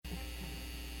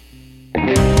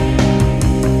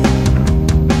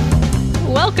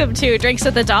Welcome to Drinks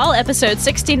with the Doll, episode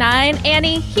 69.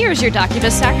 Annie, here's your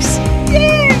Docubus sex.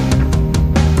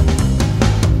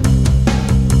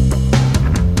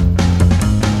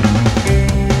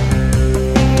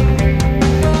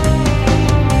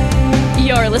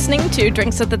 You're listening to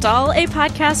Drinks with the Doll, a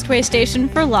podcast waystation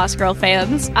for Lost Girl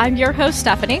fans. I'm your host,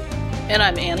 Stephanie. And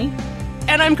I'm Annie.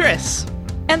 And I'm Chris.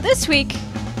 And this week,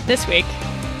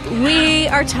 we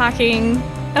are talking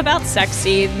about sex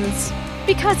scenes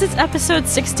because it's episode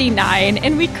 69,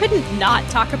 and we couldn't not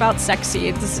talk about sex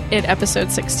scenes in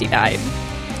episode 69.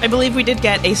 I believe we did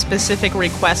get a specific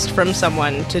request from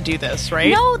someone to do this,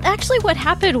 right? No, actually what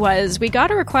happened was we got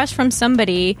a request from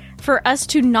somebody for us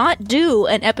to not do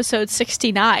an episode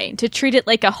 69, to treat it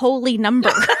like a holy number.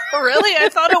 Really? I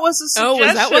thought it was a suggestion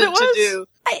was that what it was? to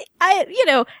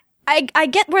do. I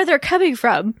get where they're coming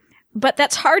from, but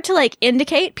that's hard to,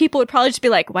 indicate. People would probably just be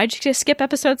like, why'd you just skip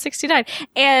episode 69?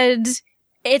 And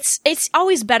it's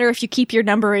always better if you keep your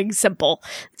numbering simple.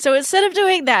 So instead of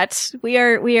doing that, we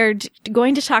are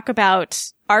going to talk about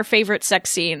our favorite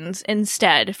sex scenes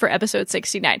instead for episode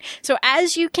 69. So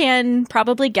as you can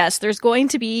probably guess, there's going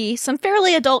to be some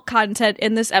fairly adult content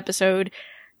in this episode,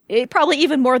 probably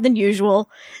even more than usual.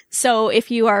 So if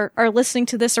you are listening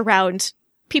to this around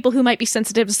people who might be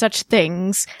sensitive to such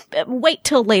things, wait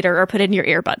till later or put in your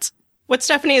earbuds. What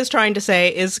Stephanie is trying to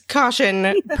say is caution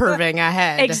perving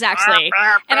ahead. Exactly.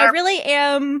 And I really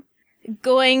am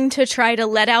going to try to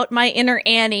let out my inner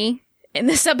Annie in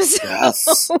this episode.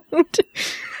 Yes.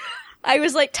 I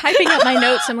was typing up my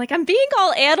notes. I'm I'm being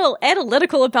all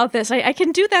analytical about this. I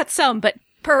can do that some, but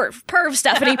perv,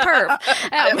 Stephanie, perv.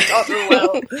 I haven't taught her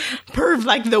well. Perv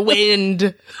like the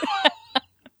wind.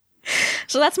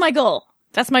 So that's my goal.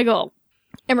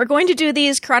 And we're going to do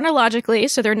these chronologically,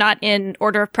 so they're not in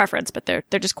order of preference, but they're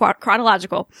just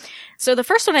chronological. So the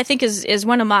first one I think is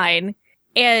one of mine,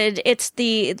 and it's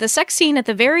the sex scene at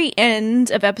the very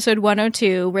end of episode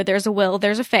 102, where there's a Will,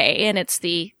 there's a Faye, and it's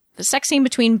the sex scene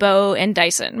between Bo and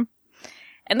Dyson.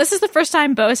 And this is the first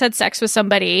time Bo has had sex with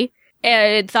somebody,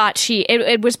 and thought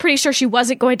it was pretty sure she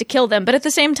wasn't going to kill them, but at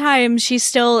the same time, she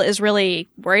still is really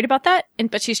worried about that,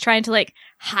 but she's trying to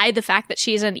hide the fact that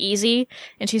she's uneasy,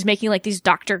 and she's making these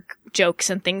doctor jokes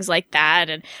and things like that.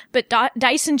 But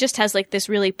Dyson just has this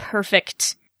really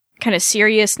perfect kind of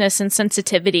seriousness and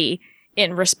sensitivity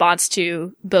in response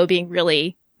to Bo being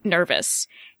really nervous.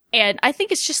 And I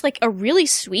think it's just a really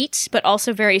sweet, but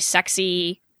also very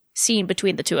sexy scene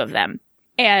between the two of them.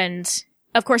 And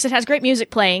of course it has great music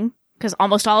playing, because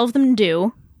almost all of them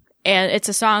do. And it's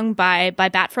a song by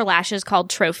Bat for Lashes called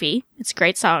Trophy. It's a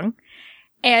great song.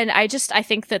 And I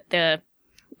think that the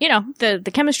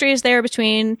chemistry is there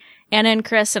between Anna and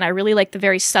Chris, and I really like the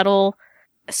very subtle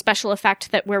special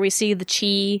effect that where we see the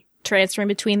chi transferring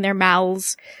between their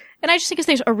mouths. And I just think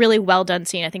it's a really well done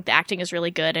scene. I think the acting is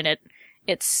really good, and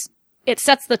it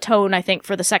sets the tone, I think,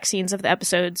 for the sex scenes of the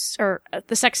episodes, or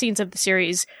the sex scenes of the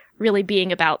series really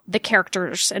being about the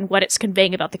characters and what it's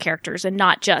conveying about the characters, and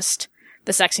not just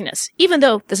the sexiness, even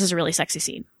though this is a really sexy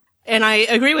scene. And I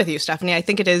agree with you, Stephanie. I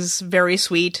think it is very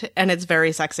sweet and it's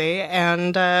very sexy.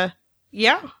 And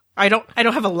yeah, I don't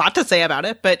have a lot to say about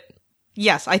it, but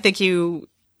yes, I think you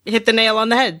hit the nail on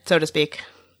the head, so to speak.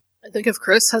 I think if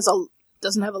Chris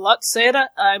doesn't have a lot to say about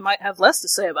it, I might have less to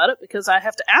say about it, because I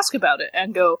have to ask about it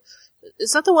and go,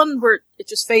 is that the one where it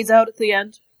just fades out at the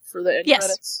end for the end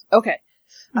credits? Okay.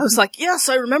 Mm-hmm. I was like, yes,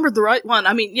 I remembered the right one.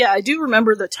 I mean, yeah, I do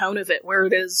remember the tone of it, where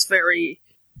it is very,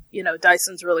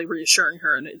 Dyson's really reassuring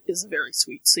her, and it is a very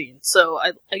sweet scene. So,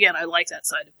 I like that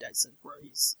side of Dyson, where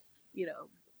he's,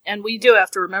 and we do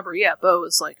have to remember, Bo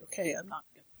is okay, I'm not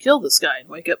going to kill this guy and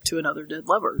wake up to another dead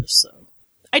lover, so.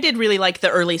 I did really like the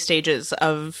early stages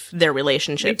of their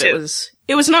relationship. Me too.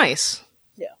 It was nice.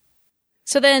 Yeah.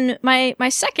 So then my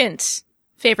second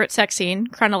favorite sex scene,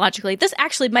 chronologically, this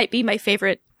actually might be my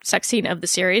favorite sex scene of the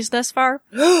series thus far,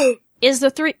 is the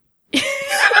three...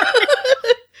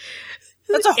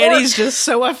 Annie's just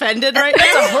so offended right now.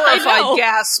 That's a horrified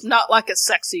gasp, not like a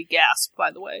sexy gasp, by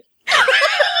the way.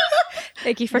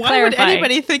 Thank you for Why clarifying. Why would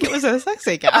anybody think it was a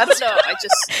sexy gasp? I don't know,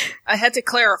 I had to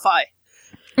clarify.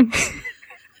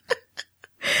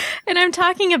 And I'm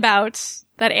talking about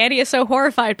that Annie is so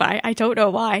horrified by, I don't know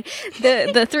why,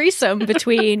 the threesome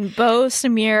between Bo,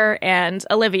 Samir, and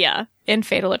Olivia in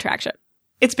Fatal Attraction.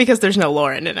 It's because there's no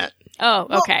Lauren in it. Oh,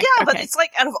 okay. Well, yeah, okay. but it's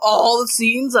out of all the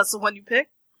scenes, that's the one you picked?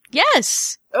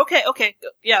 Yes. Okay,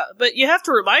 yeah, but you have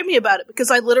to remind me about it, because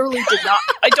I literally did not,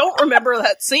 I don't remember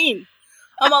that scene.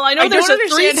 I know there's don't a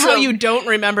understand threesome. how you don't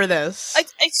remember this.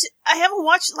 I haven't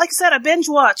watched, like I said, I binge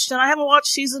watched, and I haven't watched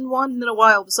season 1 in a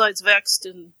while, besides Vexed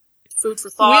and Food for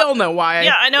Thought. We all know why.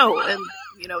 Yeah, I know, and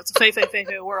You know, it's a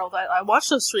Fei world. I watch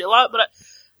those three a lot, but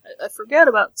I forget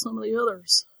about some of the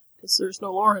others because there's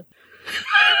no Lauren.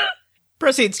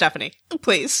 Proceed, Stephanie,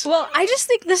 please. Well, I just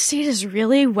think this scene is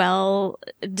really well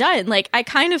done. Like, I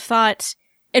kind of thought,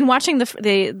 in watching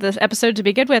the episode to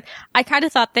begin with, I kind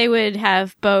of thought they would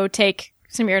have Bo take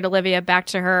Samir and Olivia back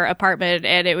to her apartment,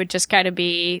 and it would just kind of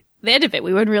be the end of it.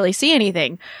 We wouldn't really see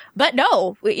anything. But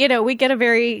no, we get a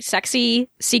very sexy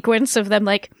sequence of them,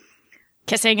 like,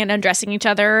 kissing and undressing each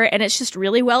other, and it's just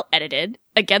really well edited.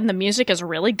 Again, the music is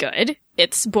really good.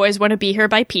 It's Boys Want to Be Here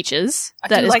by Peaches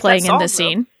that is playing in this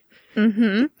scene.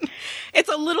 Mm-hmm. It's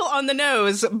a little on the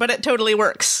nose, but it totally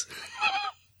works.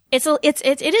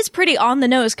 It is pretty on the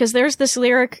nose, because there's this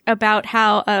lyric about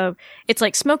how it's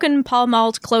like smoking Pall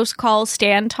Malt, close call,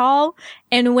 stand tall,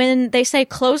 and when they say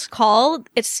close call,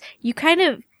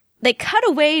 they cut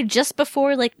away just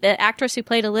before, like, the actress who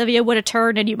played Olivia would have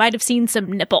turned, and you might have seen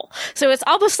some nipple. So it's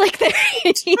almost like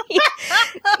it's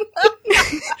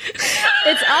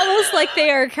almost like they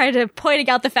are kind of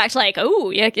pointing out the fact, like, oh,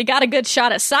 you got a good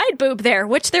shot of side boob there,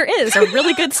 which there is a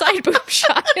really good side boob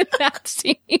shot in that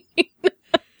scene.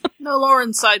 No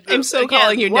Lauren side boob. I'm so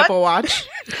calling you what? Nipple Watch.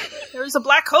 There's a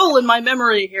black hole in my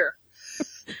memory here.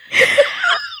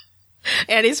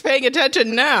 And he's paying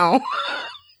attention now.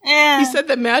 He said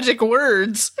the magic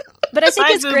words. But I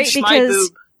think it's great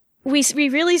because we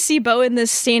really see Bo in this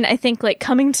scene, I think, like,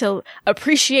 coming to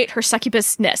appreciate her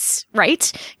succubusness,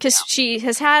 right? Because she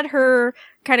has had her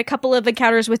kind of couple of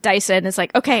encounters with Dyson. It's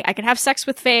like, okay, I can have sex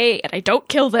with Faye and I don't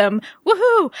kill them.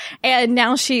 Woohoo! And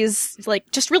now she's,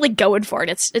 like, just really going for it.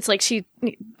 It's like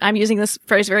I'm using this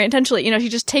phrase very intentionally, she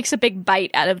just takes a big bite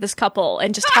out of this couple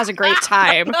and just has a great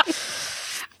time.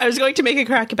 I was going to make a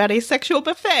crack about asexual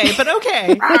buffet, but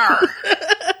okay.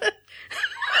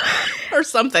 Or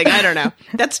something, I don't know.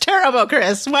 That's terrible,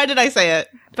 Chris. Why did I say it?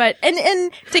 But,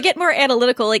 and to get more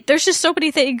analytical, like, there's just so many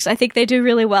things I think they do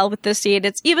really well with this scene.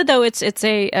 Even though it's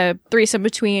a threesome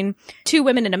between two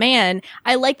women and a man,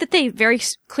 I like that they very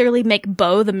clearly make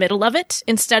Bo the middle of it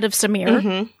instead of Samir.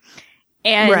 Mm-hmm.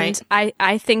 And right.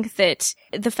 I think that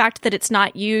the fact that it's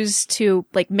not used to,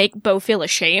 like, make Bo feel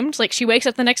ashamed, like, she wakes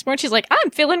up the next morning, she's like,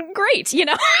 I'm feeling great,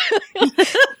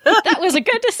 That was a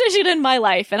good decision in my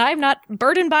life, and I'm not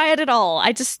burdened by it at all.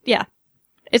 It's,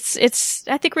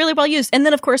 I think, really well used. And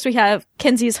then, of course, we have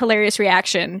Kenzie's hilarious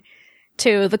reaction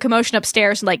to the commotion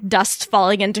upstairs and, like, dust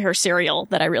falling into her cereal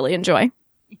that I really enjoy.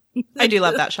 I do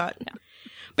love that shot. Yeah.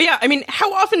 But yeah, I mean,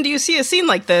 how often do you see a scene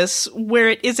like this where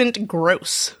it isn't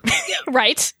gross? Yeah.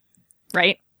 Right.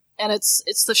 And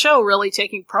it's the show really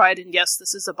taking pride in, yes,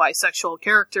 this is a bisexual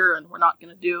character, and we're not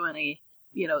going to do any,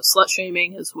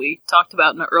 slut-shaming, as we talked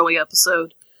about in an early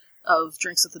episode of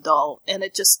Drinks at the Doll. And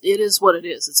it is what it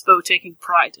is. It's Bo taking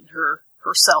pride in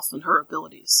herself and her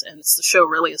abilities. And it's the show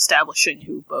really establishing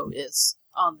who Bo is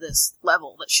on this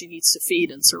level that she needs to feed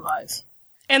and survive.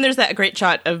 And there's that great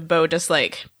shot of Bo just,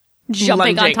 like,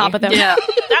 jumping on top of them. Yeah,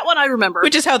 that one I remember.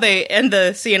 Which is how they end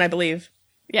the scene, I believe.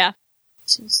 Yeah.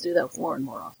 Seems to do that with Lauren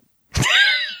more often.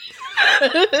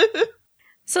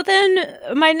 So then,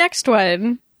 my next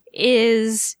one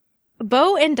is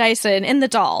Bo and Dyson in the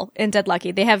doll in Dead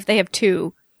Lucky. They have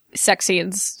two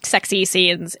sexy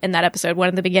scenes in that episode, one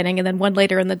in the beginning and then one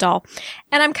later in the doll.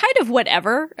 And I'm kind of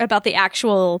whatever about the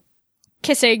actual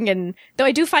kissing, and though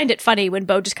I do find it funny when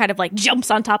Bo just kind of, like,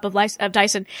 jumps on top of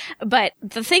Dyson. But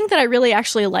the thing that I really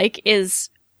actually like is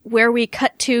where we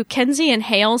cut to Kenzie and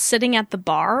Hale sitting at the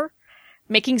bar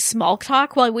making small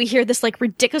talk while we hear this, like,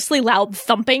 ridiculously loud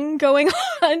thumping going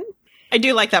on. I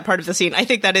do like that part of the scene. I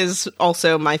think that is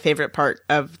also my favorite part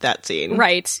of that scene.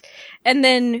 Right. And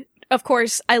then, of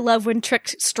course, I love when Trick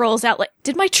strolls out like,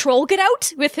 did my troll get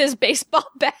out with his baseball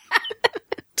bat?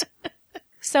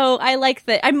 So I like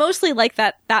that. I mostly like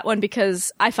that one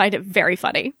because I find it very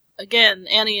funny. Again,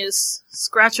 Annie is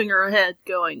scratching her head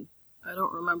going, I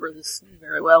don't remember this scene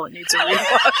very well. It needs a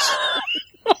rewatch.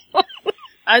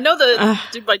 I know that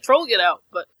did my troll get out,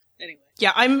 but anyway.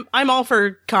 Yeah, I'm all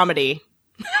for comedy.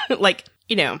 Like,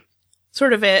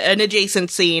 sort of an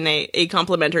adjacent scene, a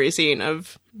complimentary scene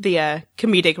of the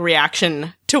comedic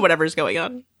reaction to whatever's going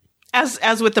on.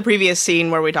 As with the previous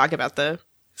scene where we talk about the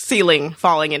ceiling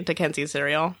falling into Kenzie's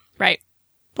cereal. Right.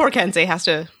 Poor Kenzie has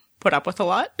to put up with a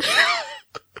lot.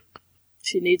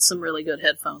 She needs some really good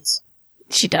headphones.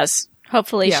 She does.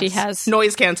 Hopefully she has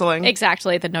noise canceling.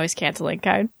 Exactly, the noise canceling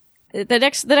kind. The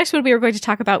next one we were going to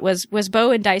talk about was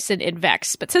Bo and Dyson in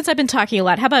Vex. But since I've been talking a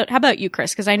lot, how about you,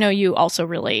 Chris? Because I know you also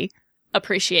really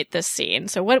appreciate this scene.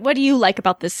 So what do you like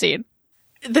about this scene?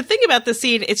 The thing about this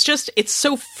scene, it's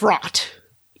so fraught.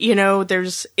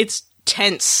 It's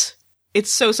tense.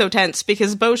 It's so tense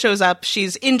because Bo shows up.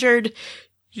 She's injured.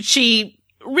 she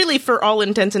really, for all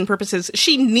intents and purposes,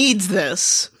 she needs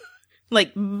this,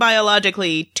 like,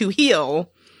 biologically to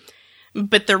heal.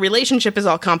 But their relationship is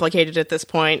all complicated at this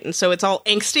point, and so it's all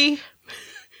angsty.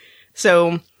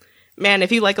 So, man,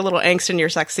 if you like a little angst in your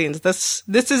sex scenes, this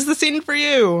is the scene for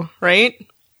you, right?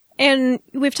 And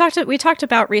we talked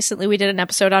about recently, we did an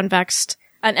episode on Vexed,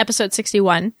 on episode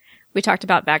 61. We talked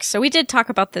about Vexed. So we did talk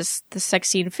about this sex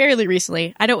scene fairly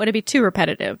recently. I don't want to be too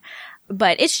repetitive,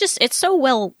 but it's so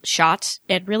well shot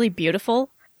and really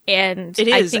beautiful. And it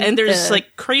is. And there's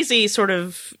like crazy sort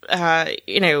of, I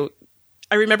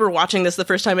remember watching this the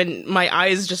first time and my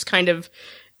eyes just kind of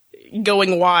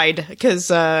going wide because,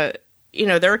 there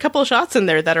are a couple of shots in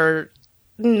there that are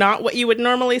not what you would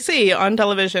normally see on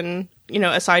television,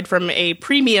 aside from a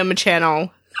premium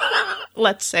channel,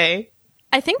 let's say.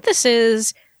 I think this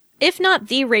is, if not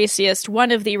the raciest,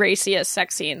 one of the raciest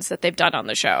sex scenes that they've done on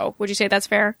the show. Would you say that's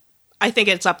fair? I think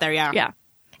it's up there, yeah. Yeah.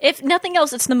 If nothing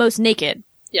else, it's the most naked.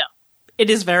 Yeah. It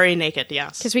is very naked,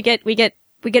 yes. Because we get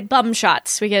bum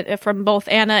shots. We get from both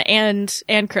Anna and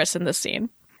Chris in this scene.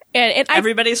 And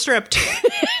everybody's stripped.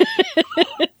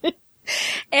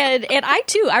 And I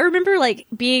too, I remember like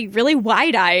being really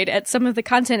wide-eyed at some of the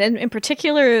content, and in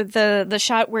particular the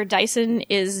shot where Dyson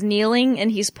is kneeling and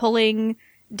he's pulling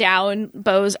down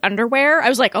Beau's underwear. I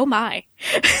was like, oh my.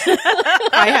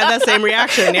 I had that same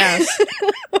reaction, yes.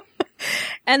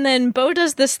 And then Beau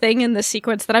does this thing in the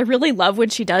sequence that I really love when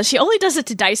she does. She only does it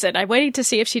to Dyson. I'm waiting to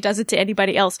see if she does it to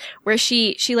anybody else, where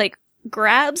she like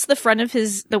grabs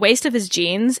the waist of his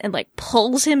jeans and like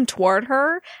pulls him toward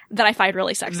her, that I find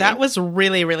really sexy. That was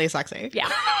really, really sexy.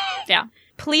 Yeah. Yeah.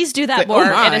 Please do that more,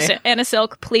 Anna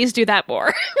Silk. Please do that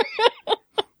more.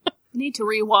 Need to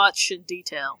rewatch in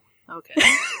detail. Okay.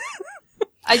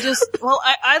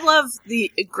 I love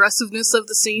the aggressiveness of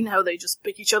the scene, how they just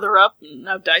pick each other up, and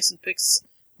how Dyson picks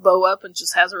Beau up and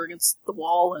just has her against the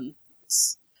wall, and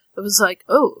it was like,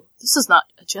 oh, this is not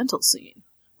a gentle scene.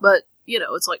 But,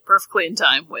 it's like perfectly in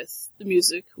time with the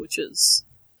music, which is...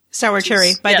 Sour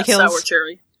Cherry by The Kills. Sour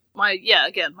Cherry. My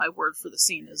word for the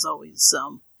scene is always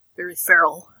very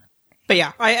feral. But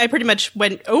yeah, I pretty much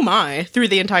went, oh my, through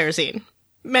the entire scene.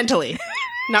 Mentally.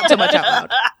 Not so much out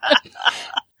loud.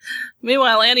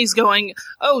 Meanwhile, Annie's going,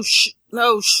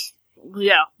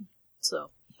 yeah. So,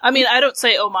 I mean, I don't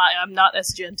say, oh my, I'm not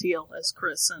as genteel as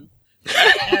Chris and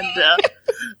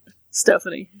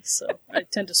Stephanie, so I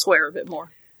tend to swear a bit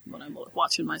more when I'm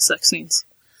watching my sex scenes.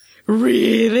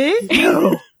 Really?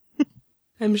 No.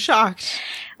 I'm shocked.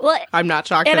 Well, I'm not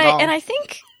shocked at all. And I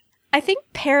think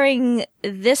pairing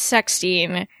this sex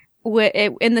scene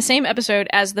in the same episode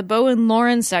as the Beau and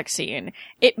Lauren sex scene,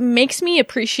 it makes me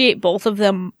appreciate both of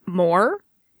them more.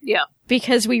 Yeah.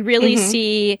 Because we really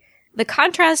see the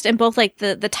contrast in both like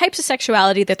the types of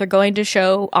sexuality that they're going to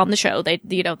show on the show.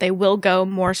 They will go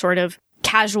more sort of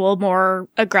casual, more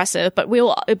aggressive, but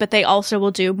they also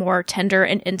will do more tender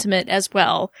and intimate as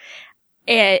well.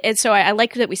 And so I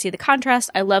like that we see the contrast.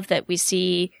 I love that we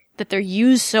see that they're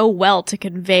used so well to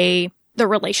convey the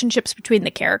relationships between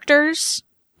the characters.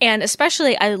 And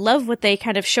especially, I love what they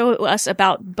kind of show us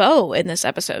about Beau in this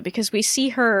episode, because we see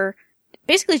her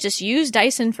basically just use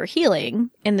Dyson for healing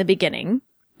in the beginning.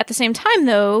 At the same time,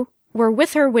 though, we're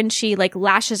with her when she, like,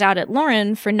 lashes out at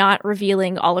Lauren for not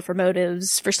revealing all of her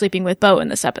motives for sleeping with Beau in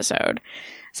this episode.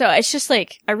 So it's just,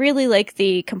 like, I really like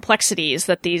the complexities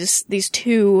that these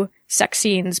two sex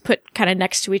scenes put kind of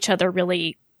next to each other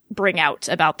really bring out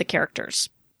about the characters.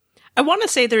 I want to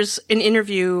say there's an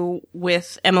interview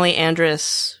with Emily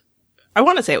Andras, I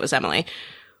want to say it was Emily,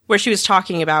 where she was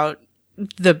talking about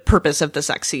the purpose of the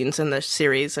sex scenes in the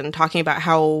series and talking about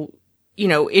how,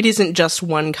 it isn't just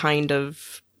one kind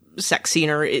of sex scene,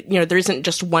 or, there isn't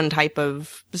just one type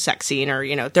of sex scene,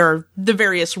 or, there are the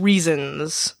various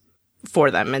reasons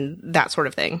for them and that sort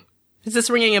of thing. Is this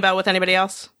ringing a bell with anybody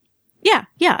else? Yeah.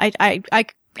 I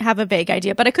have a vague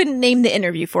idea, but I couldn't name the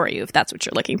interview for you if that's what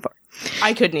you're looking for.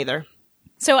 I couldn't either.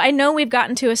 So I know we've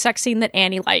gotten to a sex scene that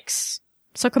Annie likes.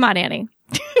 So come on, Annie.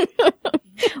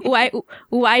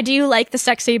 Why do you like the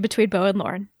sex scene between Beau and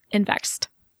Lauren in Vexed?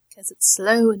 Because it's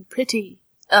slow and pretty.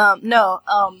 I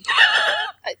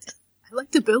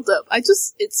like the build up.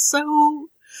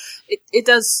 It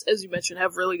does, as you mentioned,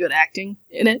 have really good acting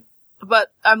in it.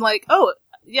 But I'm like, oh,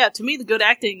 yeah, to me the good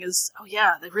acting is, oh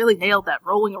yeah, they really nailed that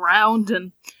rolling around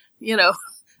and,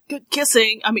 good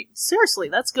kissing. I mean, seriously,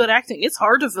 that's good acting. It's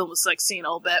hard to film a sex scene,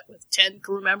 I'll bet, with 10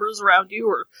 crew members around you,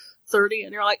 or 30,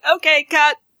 and you're like, okay,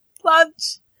 cut,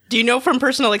 lunch. Do you know from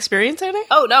personal experience, Annie?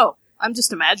 Oh, no. I'm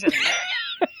just imagining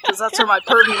it. Because that's where my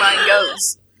pervy mind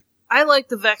goes. I like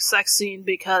the Vex sex scene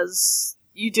because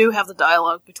you do have the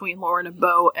dialogue between Lauren and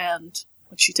Beau, and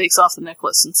when she takes off the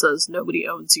necklace and says, "Nobody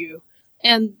owns you."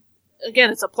 And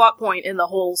again, it's a plot point in the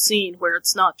whole scene where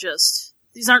it's not just,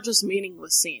 these aren't just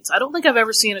meaningless scenes. I don't think I've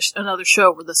ever seen another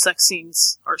show where the sex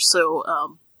scenes are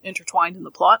so intertwined in the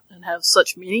plot and have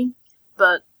such meaning.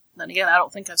 But then again, I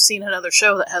don't think I've seen another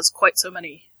show that has quite so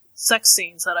many sex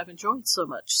scenes that I've enjoyed so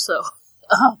much. So,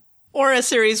 or a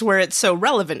series where it's so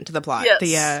relevant to the plot,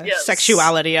 yes.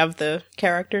 Sexuality of the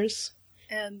characters.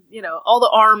 And, all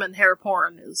the arm and hair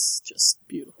porn is just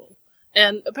beautiful.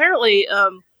 And apparently,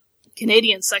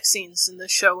 Canadian sex scenes in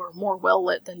this show are more well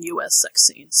lit than US sex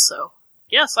scenes. So,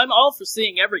 yes, I'm all for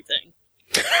seeing everything.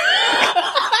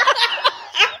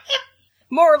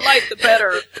 More light, the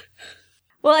better.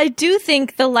 Well, I do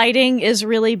think the lighting is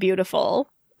really beautiful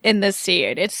in this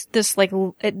scene. It's this,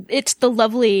 it's the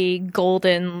lovely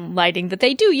golden lighting that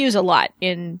they do use a lot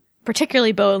in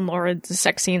particularly Bo and Lauren's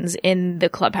sex scenes in the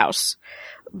clubhouse.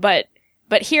 But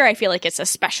here I feel like it's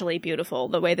especially beautiful,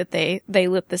 the way that they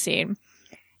lit the scene.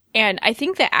 And I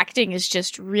think the acting is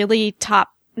just really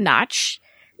top notch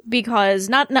because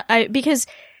because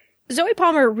Zoe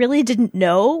Palmer really didn't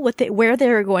know where they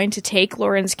were going to take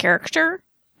Lauren's character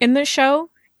in the show.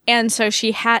 And so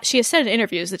she has said in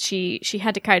interviews that she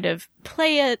had to kind of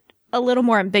play it a little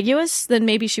more ambiguous than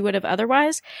maybe she would have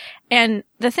otherwise. And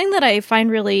the thing that I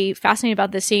find really fascinating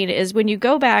about this scene is when you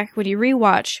go back, when you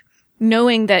rewatch,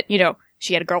 knowing that,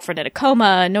 she had a girlfriend in a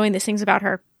coma, knowing these things about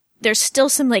her, there's still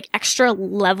some extra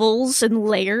levels and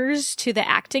layers to the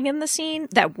acting in the scene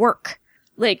that work.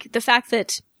 Like the fact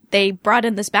that they brought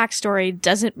in this backstory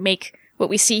doesn't make what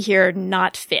we see here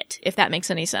not fit, if that makes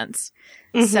any sense.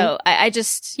 Mm-hmm. So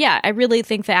I really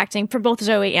think the acting for both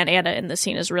Zoe and Anna in this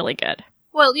scene is really good.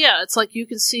 Well, yeah, it's like you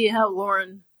can see how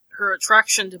Lauren, her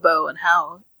attraction to Bo and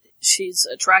how she's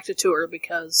attracted to her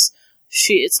because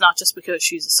it's not just because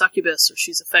she's a succubus or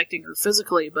she's affecting her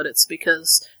physically, but it's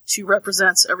because she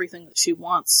represents everything that she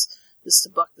wants, is to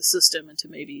buck the system and to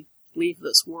maybe leave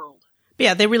this world.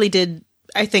 Yeah, they really did,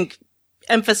 I think,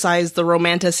 emphasize the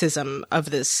romanticism of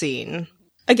this scene.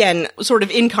 Again, sort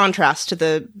of in contrast to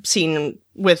the scene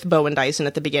with Bo and Dyson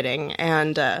at the beginning.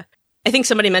 And I think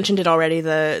somebody mentioned it already,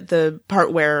 the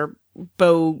part where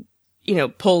Bo,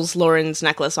 pulls Lauren's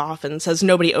necklace off and says,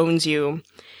 "Nobody owns you."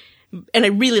 And I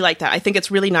really like that. I think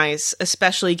it's really nice,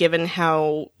 especially given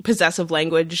how possessive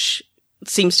language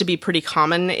seems to be pretty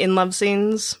common in love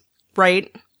scenes,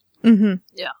 right? Mm-hmm.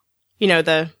 Yeah.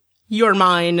 The "you're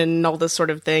mine" and all this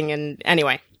sort of thing. And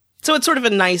anyway, so it's sort of a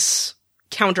nice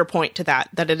counterpoint to that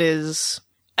it is,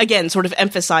 again, sort of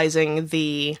emphasizing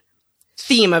the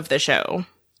theme of the show.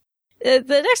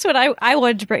 The next one I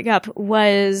wanted to bring up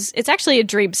was, it's actually a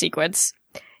dream sequence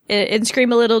in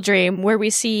Scream a Little Dream, where we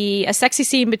see a sexy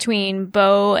scene between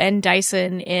Bo and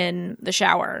Dyson in the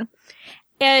shower.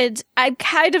 And I'm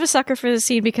kind of a sucker for this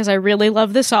scene because I really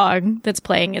love the song that's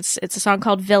playing. It's a song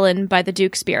called "Villain" by the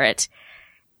Duke Spirit.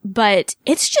 But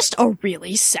it's just a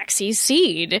really sexy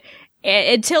scene.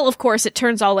 Until, of course, it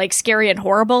turns all scary and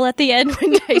horrible at the end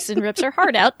when Dyson rips her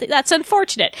heart out. That's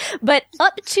unfortunate. But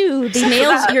up to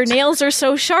the your nails are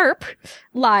so sharp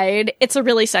line, it's a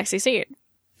really sexy scene.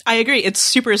 I agree. It's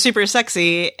super, super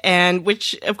sexy, and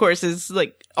which, of course, is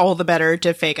all the better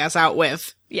to fake us out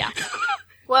with. Yeah.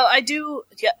 Well, I do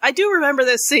remember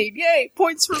this scene. Yay!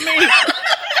 Points for me!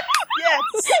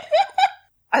 Yes!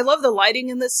 I love the lighting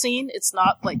in this scene. It's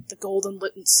not the golden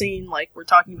lit scene like we're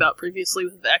talking about previously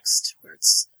with Vexed, where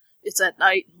it's at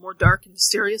night and more dark and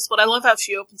mysterious. But I love how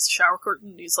she opens the shower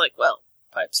curtain and he's like, "Well,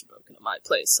 pipes are broken at my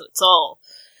place," and it's all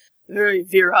very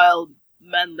virile,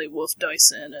 manly Wolf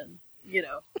Dyson, and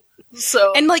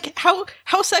so. And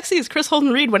how sexy is Chris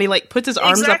Holden Reed when he puts his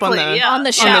arms up on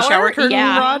the shower curtain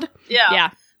rod?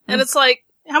 Yeah. And it's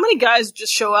how many guys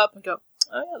just show up and go,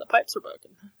 "Oh yeah, the pipes are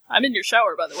broken. I'm in your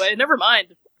shower, by the way. Never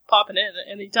mind popping in at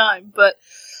any time." But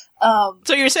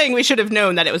so you're saying we should have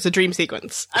known that it was a dream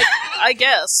sequence? I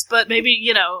guess, but maybe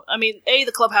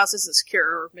the clubhouse isn't secure,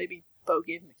 or maybe Bo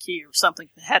gave him the key or something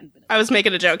that hadn't been. I was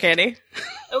making a joke, Andy.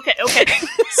 Okay.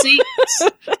 See.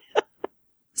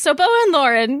 So Bo and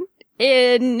Lauren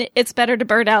in "It's Better to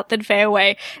Burn Out Than Fade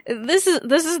Away." This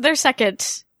is their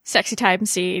second sexy time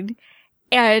scene,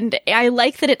 and I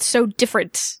like that it's so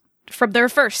different from their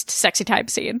first sexy time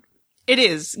scene. It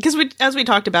is, because as we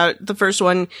talked about, the first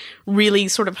one really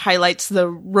sort of highlights the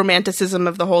romanticism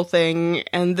of the whole thing,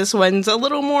 and this one's a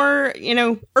little more,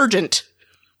 urgent.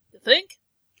 You think?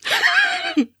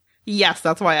 Yes,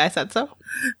 that's why I said so.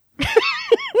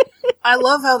 I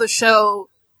love how the show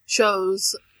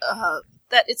shows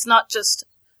that it's not just...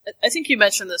 I think you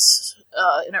mentioned this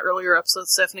in an earlier episode,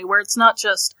 Stephanie, where it's not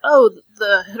just,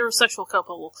 the heterosexual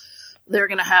couple, they're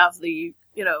going to have the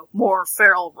more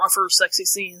feral, rougher, sexy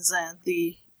scenes, and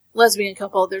the lesbian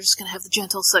couple, they're just going to have the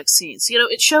gentle sex scenes.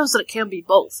 It shows that it can be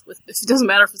both. It doesn't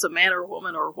matter if it's a man or a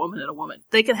woman and a woman.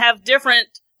 They can have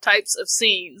different types of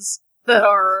scenes that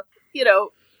are,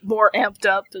 more amped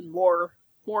up and more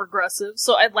aggressive.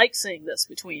 So I like seeing this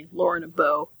between Lauren and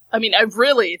Bo. I mean, I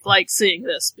really like seeing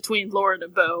this between Lauren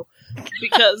and Bo,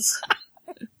 because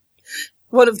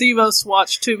one of the most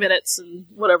watched 2 minutes and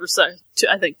whatever,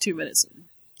 I think 2 minutes and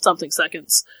something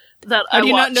seconds that I do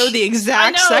you not know the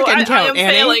exact second count, I am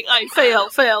Annie? failing. I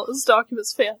fail. This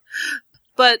document's fail.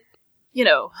 But,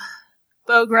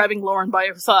 Bo grabbing Lauren by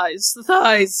her thighs. The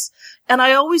thighs. And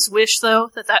I always wish, though,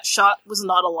 that shot was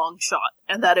not a long shot,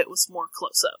 and that it was more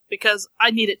close-up, because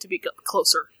I need it to be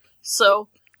closer. So,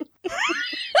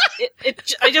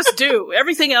 I just do.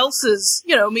 Everything else is,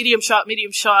 medium shot,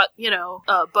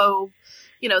 Bo,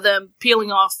 them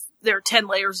peeling off their 10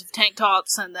 layers of tank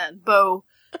tops, and then Bo,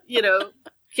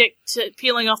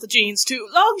 peeling off the jeans to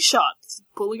long shots,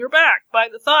 pulling her back by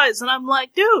the thighs, and I'm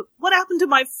like, dude, what happened to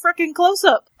my frickin'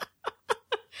 close-up?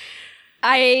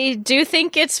 I do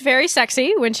think it's very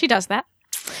sexy when she does that.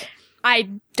 I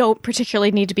don't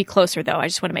particularly need to be closer, though. I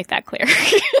just want to make that clear.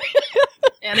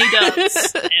 And he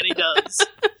does.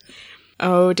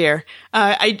 Oh, dear.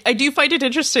 I do find it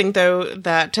interesting, though,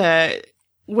 that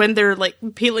when they're,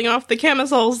 peeling off the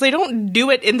camisoles, they don't do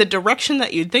it in the direction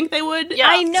that you'd think they would. Yeah.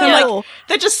 I know. So,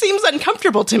 that just seems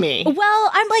uncomfortable to me.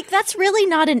 Well, I'm like, that's really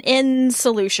not an in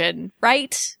solution,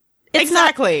 right? It's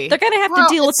exactly. They're going to have to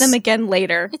deal with them again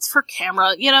later. It's for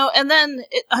camera, and then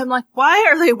I'm like, why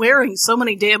are they wearing so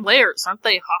many damn layers? Aren't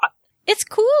they hot? It's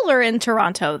cooler in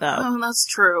Toronto, though. Oh, that's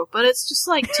true. But it's just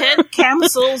 10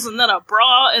 camisoles and then a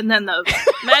bra and then the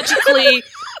magically,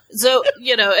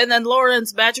 and then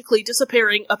Lauren's magically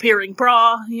appearing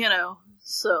bra,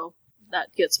 so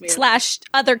that gets me.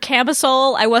 / other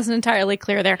camisole. I wasn't entirely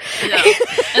clear there. Yeah.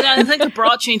 And I think the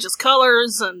bra changes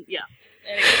colors and, yeah.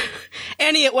 Anyway.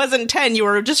 Annie, it wasn't 10. You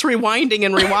were just rewinding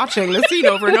and rewatching the scene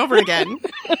over and over again.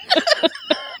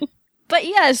 But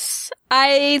yes,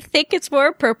 I think it's more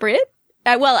appropriate.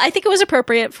 I think it was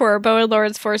appropriate for Bo and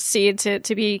Lauren's first scene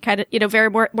to be kind of, very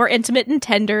more intimate and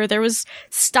tender. There was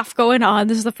stuff going on.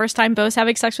 This is the first time Bo's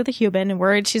having sex with a human and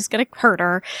worried she's gonna hurt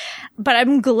her. But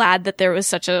I'm glad that there was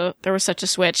such a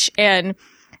switch. And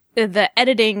the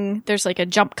editing, there's a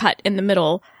jump cut in the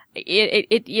middle.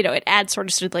 It adds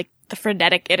sort of the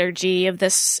frenetic energy of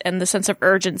this and the sense of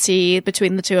urgency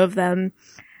between the two of them.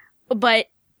 But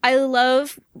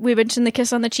we mentioned the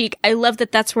kiss on the cheek. I love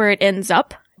that that's where it ends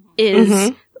up,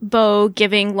 is Bo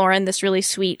giving Lauren this really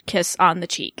sweet kiss on the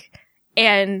cheek.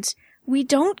 And we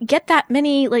don't get that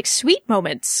many, sweet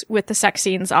moments with the sex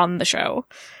scenes on the show.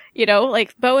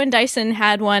 Bo and Dyson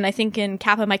had one, I think, in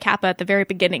Kappa My Kappa at the very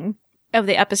beginning of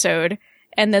the episode.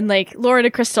 And then, Lauren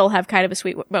and Crystal have kind of a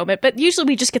sweet moment. But usually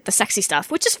we just get the sexy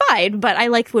stuff, which is fine. But I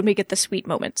like when we get the sweet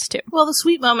moments, too. Well, the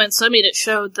sweet moments, it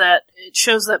shows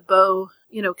that Bo,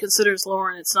 considers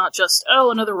Lauren, it's not just,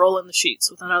 another roll in the sheets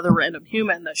with another random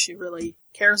human, that she really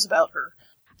cares about her.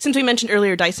 Since we mentioned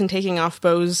earlier Dyson taking off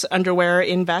Bo's underwear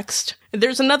in Vexed,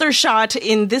 there's another shot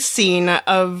in this scene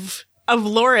of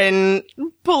Lauren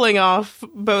pulling off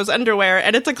Bo's underwear,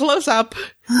 and it's a close-up.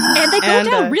 And they go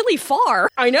down really far.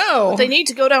 I know. But they need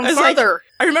to go down farther.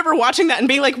 I remember watching that and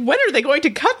being like, when are they going to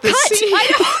cut this scene?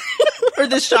 I know. Or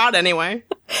this shot, anyway.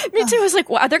 Me too. I was like,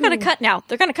 wow, they're going to cut now.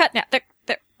 They're going to cut now.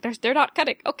 They're not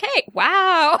cutting. Okay,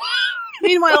 wow.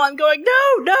 Meanwhile, I'm going,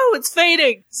 no, it's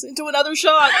fading. It's into another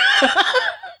shot.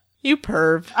 You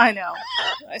perv. I know.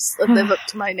 I live up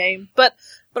to my name. But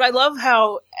I love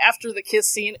how after the kiss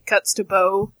scene, it cuts to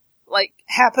Bo,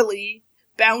 happily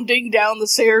bounding down the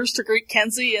stairs to greet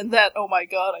Kenzie, and that, oh my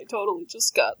god, I totally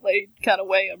just got laid kind of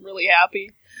way. I'm really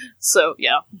happy. So,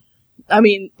 yeah.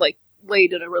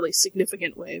 Laid in a really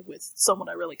significant way with someone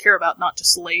I really care about, not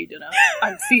just laid in a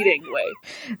I'm feeding way.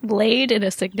 Laid in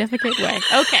a significant way.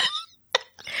 Okay.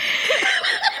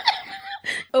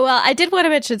 Well, I did want to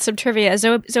mention some trivia.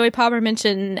 Zoe Palmer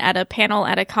mentioned at a panel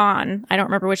at a con, I don't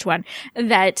remember which one,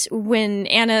 that when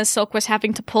Anna Silk was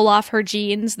having to pull off her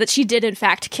jeans, that she did in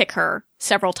fact kick her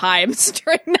several times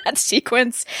during that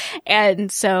sequence. And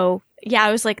so, yeah,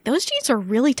 I was like, those jeans are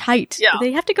really tight. Yeah.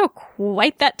 They have to go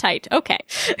quite that tight. Okay.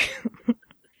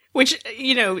 Which,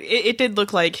 it did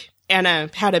look like Anna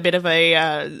had a bit of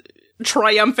a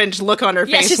triumphant look on her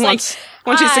face once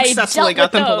she successfully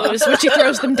got them pulled off. When she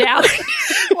throws them down.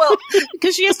 Well,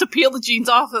 because she has to peel the jeans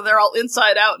off and they're all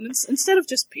inside out. And instead of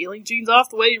just peeling jeans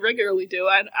off the way you regularly do,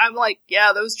 I'm like,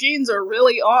 yeah, those jeans are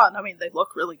really on. I mean, they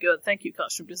look really good. Thank you,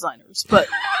 costume designers. But,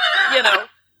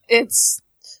 it's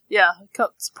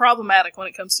problematic when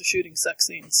it comes to shooting sex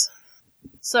scenes.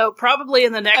 So probably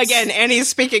in the next... Again, Annie's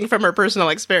speaking from her personal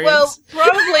experience. Well,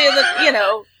 probably in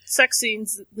the, sex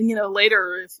scenes,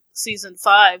 later, if season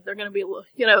 5, they're going to be,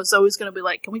 Zoe's going to be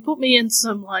like, can we put me in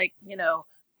some,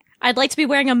 I'd like to be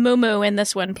wearing a muumuu in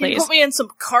this one, please. Can you put me in some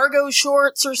cargo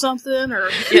shorts or something? Or,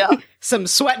 yeah. Some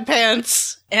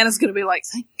sweatpants. Anna's going to be like,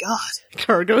 thank God.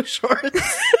 Cargo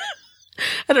shorts.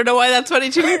 I don't know why that's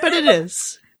funny to me, but it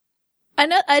is.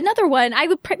 Another one, I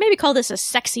would maybe call this a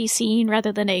sexy scene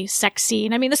rather than a sex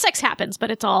scene. I mean, the sex happens,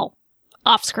 but it's all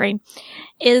off screen.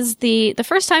 Is the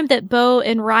first time that Bo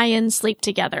and Ryan sleep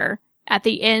together at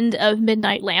the end of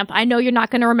Midnight Lamp. I know you're not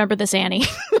going to remember this, Annie.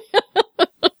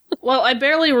 Well, I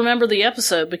barely remember the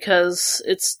episode because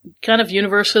it's kind of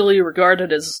universally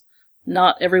regarded as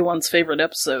not everyone's favorite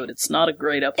episode. It's not a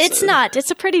great episode. It's not. It's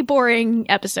a pretty boring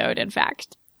episode, in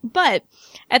fact. But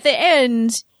at the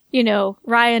end,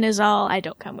 Ryan is all, I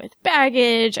don't come with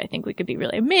baggage. I think we could be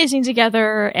really amazing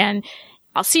together. And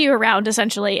I'll see you around,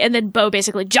 essentially. And then Bo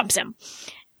basically jumps him.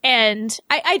 And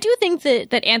I do think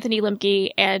that Anthony Lemke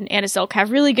and Anna Silk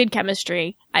have really good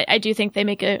chemistry. I do think they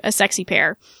make a sexy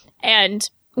pair. And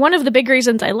one of the big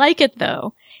reasons I like it,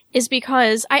 though, is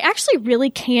because I actually really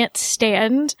can't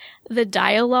stand the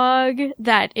dialogue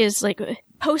that is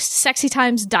post-Sexy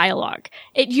Times dialogue.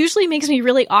 It usually makes me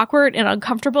really awkward and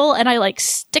uncomfortable, and I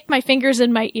stick my fingers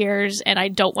in my ears and I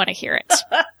don't want to hear it.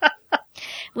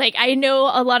 I know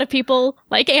a lot of people,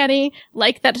 like Annie,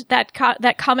 like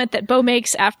that comment that Bo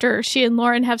makes after she and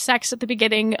Lauren have sex at the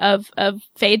beginning of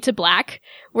Fade to Black,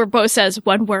 where Bo says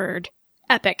one word,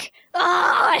 epic.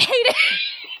 I hate it.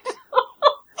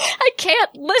 I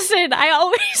can't listen. I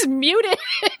always mute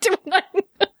it when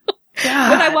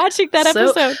I'm watching that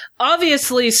episode.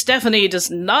 Obviously, Stephanie does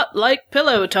not like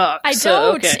pillow talk. I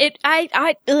don't. Okay.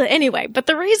 Anyway, but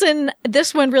the reason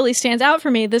this one really stands out for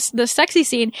me, the sexy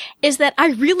scene, is that I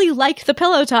really like the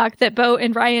pillow talk that Bo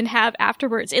and Ryan have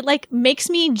afterwards. It makes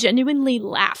me genuinely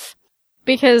laugh.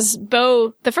 Because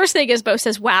the first thing is Bo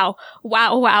says, wow,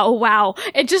 wow, wow, wow.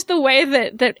 And just the way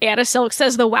that Anna Silk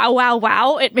says the wow, wow,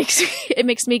 wow, it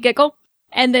makes me giggle.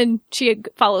 And then she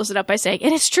follows it up by saying,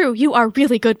 and it's true, you are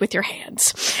really good with your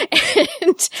hands.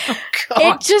 And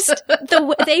it just,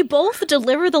 they both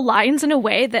deliver the lines in a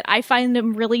way that I find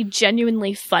them really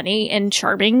genuinely funny and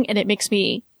charming. And it makes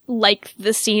me like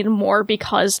the scene more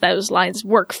because those lines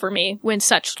work for me when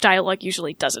such dialogue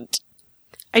usually doesn't.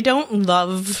 I don't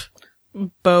love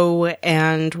Bo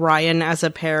and Ryan as a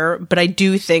pair, but I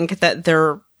do think that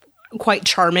they're quite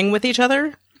charming with each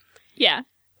other. Yeah.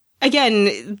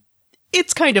 Again,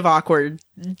 it's kind of awkward,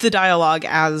 the dialogue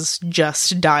as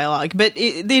just dialogue, but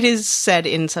it is said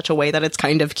in such a way that it's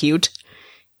kind of cute.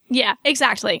 Yeah,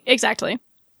 exactly.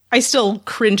 I still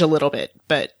cringe a little bit,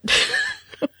 but...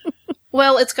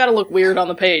 Well, it's gotta look weird on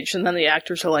the page, and then the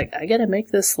actors are like, I gotta make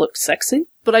this look sexy.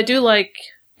 But I do like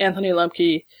Anthony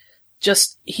Lemke.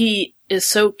 He is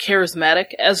so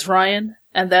charismatic as Ryan,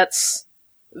 and that's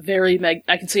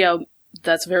I can see how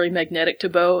that's very magnetic to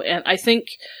Bo, and I think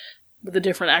with a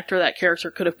different actor, that character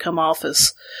could have come off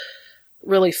as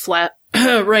really flat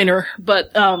Rainer,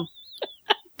 but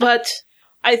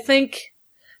I think,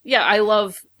 yeah, I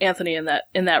love Anthony in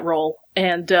that role,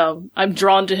 and I'm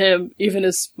drawn to him even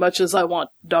as much as I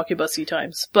want Docubussy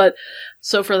times, but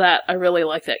so for that, I really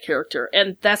like that character,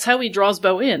 and that's how he draws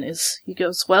Bo in, is he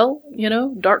goes, well,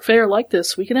 Dark Fae are like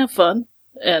this, we can have fun,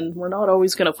 and we're not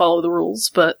always gonna follow the rules,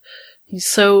 but he's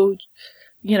so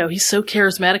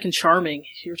charismatic and charming.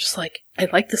 You're just like, I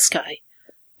like this guy.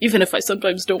 Even if I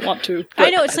sometimes don't want to. I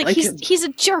know, it's he's a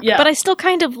jerk, yeah. But I still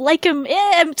kind of like him.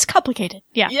 It's complicated.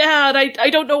 Yeah. Yeah, and I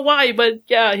don't know why, but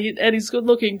yeah, he's good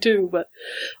looking too, but.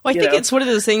 Well, I think it's one of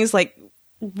those things,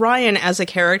 Ryan as a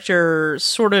character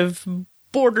sort of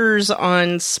borders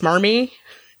on smarmy.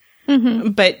 Mm-hmm.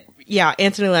 But yeah,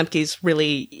 Anthony Lemke's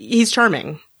he's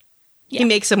charming. Yeah. He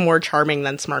makes him more charming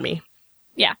than smarmy.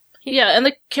 Yeah. Yeah, and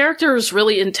the character is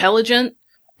really intelligent,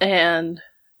 and,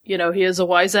 he is a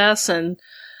wise ass, and,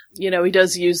 he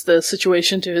does use the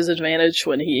situation to his advantage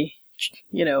when he,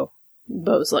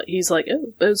 he's like,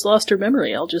 oh, Bo's lost her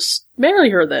memory, I'll just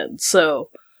marry her then, so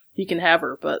he can have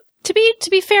her, but... To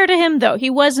be fair to him, though,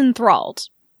 he was enthralled.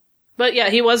 But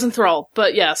yeah, he was enthralled,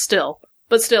 but yeah, still,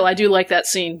 I do like that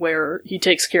scene where he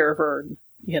takes care of her,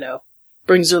 and,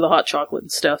 brings her the hot chocolate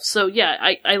and stuff, so yeah,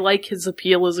 I like his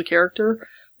appeal as a character.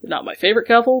 Not my favorite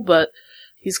couple, but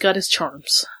he's got his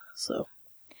charms, so.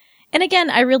 And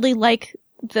again, I really like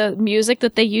the music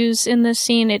that they use in this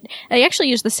scene. They actually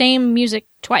use the same music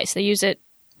twice. They use it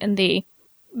in the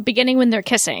beginning when they're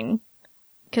kissing,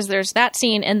 because there's that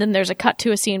scene, and then there's a cut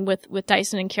to a scene with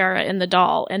Dyson and Kiara in the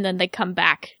doll, and then they come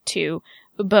back to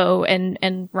Bo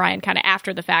and Ryan kind of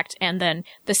after the fact, and then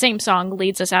the same song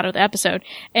leads us out of the episode.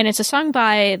 And it's a song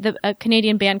by a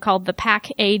Canadian band called the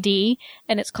Pack AD,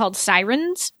 and it's called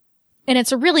Sirens. And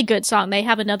it's a really good song. They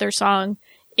have another song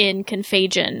in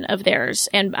Confagion of theirs,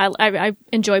 and I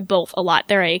enjoy both a lot.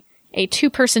 They're a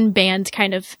two-person band,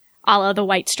 kind of a la the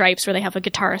White Stripes, where they have a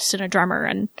guitarist and a drummer,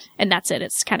 and that's it.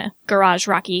 It's kind of garage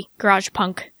rocky, garage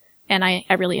punk, and I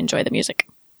really enjoy the music.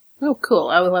 Oh, cool.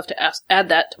 I will have to add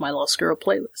that to my Lost Girl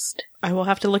playlist. I will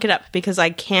have to look it up, because I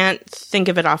can't think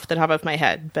of it off the top of my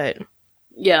head, but...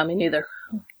 Yeah, me neither.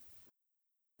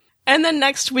 And then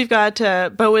next, we've got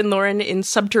Bo and Lauren in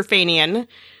Subterranean,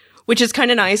 which is kind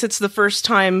of nice. It's the first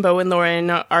time Bo and Lauren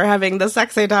are having the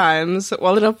sexy times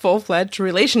while in a full-fledged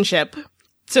relationship.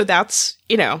 So that's,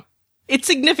 it's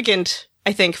significant,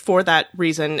 I think, for that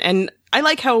reason. And I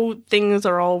like how things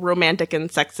are all romantic and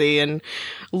sexy, and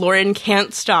Lauren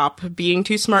can't stop being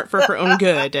too smart for her own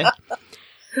good.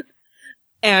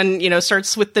 And,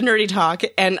 starts with the nerdy talk,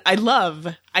 and I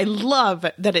love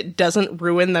that it doesn't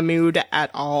ruin the mood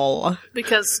at all.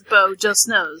 Because Bo just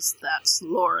knows that's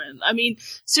Lauren. I mean,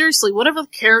 seriously, whatever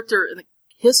character in the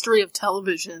history of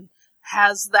television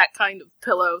has that kind of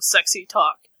pillow, sexy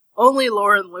talk? Only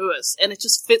Lauren Lewis, and it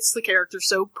just fits the character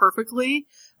so perfectly.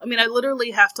 I mean, I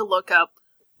literally have to look up,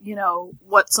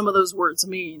 what some of those words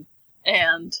mean,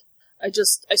 and I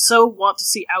so want to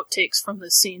see outtakes from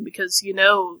this scene, because,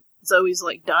 Zoe's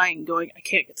like dying, going, I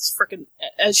can't get this frickin',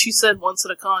 as she said once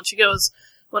at a con, she goes,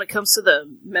 when it comes to the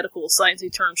medical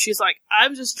sciencey terms, she's like,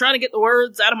 I'm just trying to get the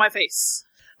words out of my face.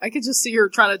 I could just see her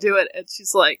trying to do it, and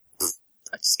she's like,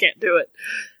 I just can't do it.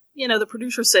 The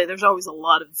producers say there's always a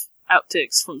lot of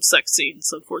outtakes from sex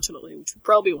scenes, unfortunately, which we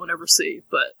probably won't ever see,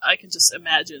 but I can just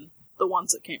imagine the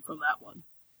ones that came from that one.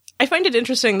 I find it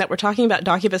interesting that we're talking about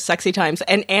Docubus sexy times,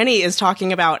 and Annie is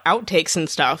talking about outtakes and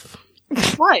stuff.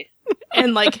 Why?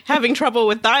 And, having trouble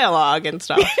with dialogue and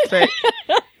stuff. But,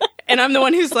 and I'm the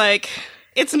one who's like,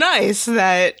 it's nice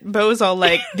that Bo's all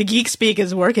like, the geek speak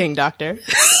is working, doctor.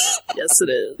 Yes, it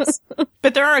is.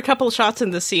 But there are a couple shots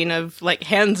in the scene of,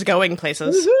 hands going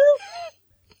places.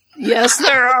 Yes,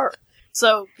 there are.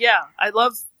 So, yeah, I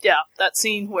love, that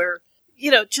scene where,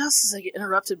 just as I get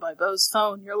interrupted by Bo's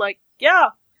phone, you're like, yeah,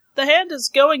 the hand is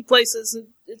going places, and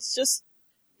it's just...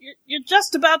 You're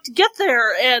just about to get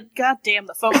there, and goddamn,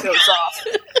 the phone goes off.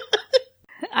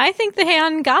 I think the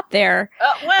hand got there.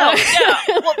 Well, yeah.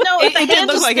 Well, no, the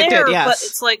hand is like there, it did, yes. But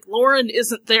it's like Lauren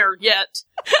isn't there yet.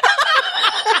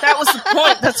 That was the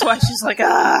point. That's why she's like,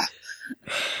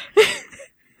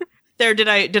 There, did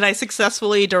I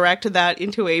successfully direct that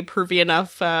into a pervy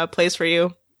enough place for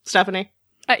you, Stephanie?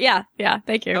 Yeah,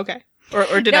 thank you. Okay.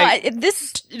 Or did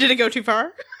did it go too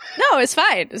far? No, it's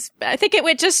fine. I think it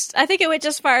went just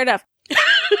far enough.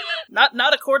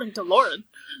 Not according to Lauren.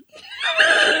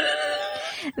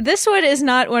 This one is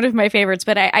not one of my favorites,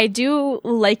 but I do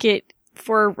like it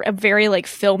for a very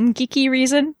film geeky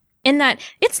reason, in that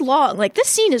it's long. This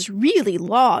scene is really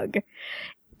long,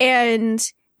 and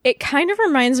it kind of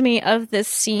reminds me of this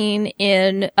scene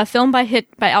in a film by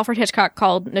Alfred Hitchcock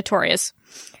called Notorious.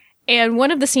 And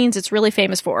one of the scenes it's really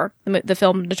famous for, the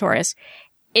film Notorious,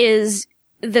 is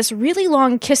this really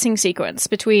long kissing sequence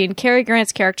between Cary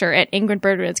Grant's character and Ingrid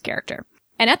Bergman's character.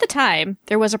 And at the time,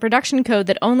 there was a production code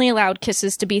that only allowed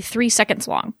kisses to be 3 seconds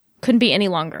long. Couldn't be any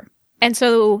longer. And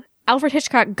so Alfred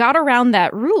Hitchcock got around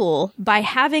that rule by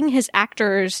having his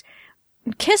actors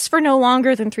kiss for no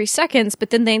longer than 3 seconds, but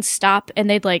then they'd stop and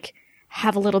they'd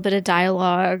have a little bit of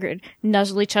dialogue or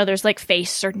nuzzle each other's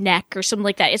face or neck or something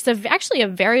like that. It's actually a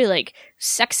very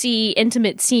sexy,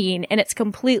 intimate scene, and it's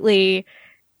completely,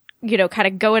 kind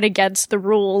of going against the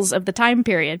rules of the time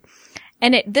period.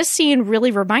 And this scene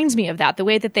really reminds me of that, the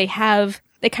way that they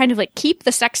kind of keep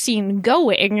the sex scene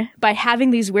going by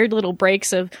having these weird little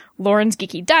breaks of Lauren's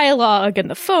geeky dialogue and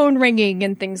the phone ringing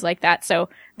and things like that. So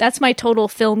that's my total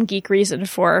film geek reason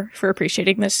for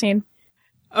appreciating this scene.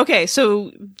 Okay,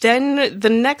 so then the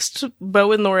next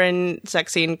Bo and Lauren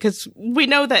sex scene, because we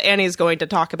know that Annie's going to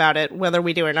talk about it, whether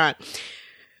we do or not,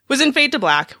 was in Fade to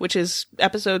Black, which is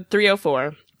episode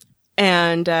 304.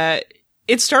 And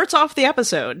it starts off the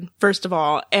episode, first of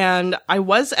all, and I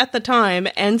was at the time,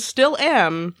 and still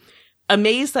am,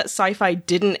 amazed that Sci-Fi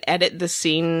didn't edit the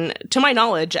scene, to my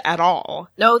knowledge, at all.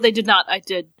 No, they did not. I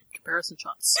did comparison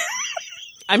shots.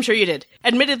 I'm sure you did.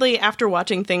 Admittedly, after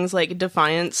watching things like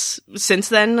Defiance since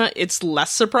then, it's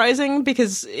less surprising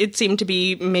because it seemed to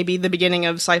be maybe the beginning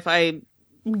of Sci-Fi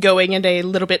going in a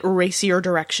little bit racier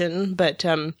direction. But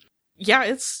yeah,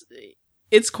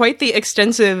 it's quite the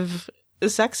extensive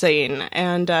sex scene,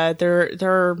 and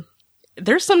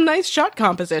there's some nice shot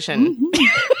composition.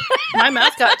 Mm-hmm. My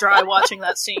mouth got dry watching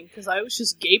that scene because I was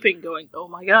just gaping, going, "Oh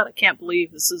my god, I can't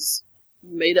believe this is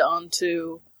made it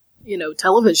onto,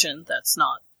 television that's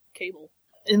not cable."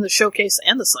 In the showcase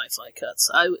and the sci-fi cuts,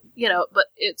 but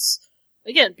it's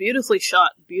again beautifully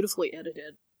shot, beautifully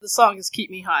edited. The song is "Keep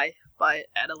Me High" by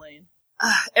Adelaine.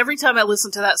 Every time I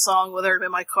listen to that song, whether I'm in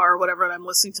my car or whatever, and I'm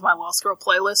listening to my Lost Girl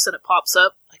playlist and it pops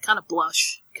up, I kind of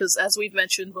blush. Because as we've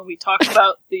mentioned when we talked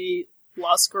about the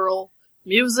Lost Girl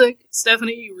music,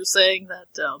 Stephanie, you were saying that,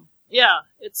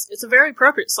 it's a very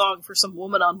appropriate song for some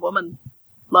woman-on-woman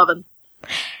loving.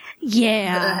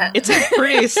 Yeah. It's a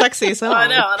pretty sexy song. I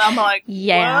know, and I'm like,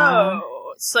 yeah.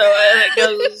 Whoa. So it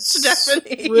goes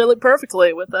Definitely really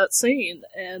perfectly with that scene.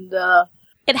 And,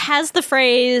 it has the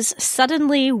phrase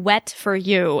 "suddenly wet for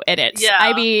you" in it. Yeah.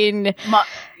 I mean,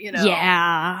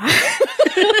 yeah.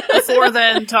 Before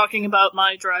then, talking about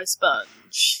my dry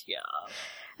sponge. Yeah.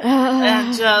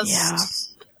 And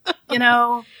just,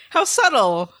 how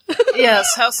subtle.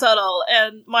 Yes, how subtle.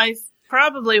 And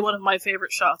probably one of my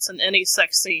favorite shots in any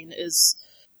sex scene is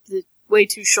the way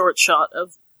too short shot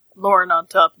of Lauren on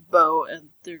top of Bo, and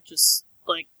they're just,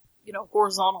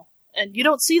 horizontal. And you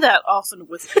don't see that often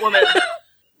with women,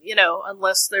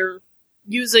 unless they're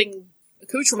using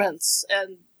accoutrements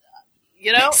and,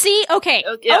 See, okay.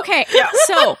 Yeah.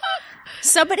 So,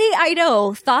 somebody I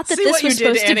know thought that this was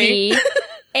supposed to be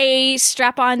a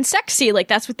strap-on sex scene. Like,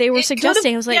 that's what they were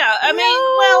suggesting. I was like, yeah, I mean,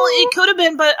 well, it could have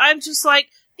been, but I'm just like,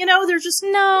 they're just...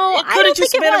 No, it could have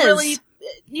just been it a really...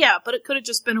 Yeah, but it could have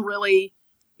just been a really...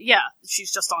 Yeah,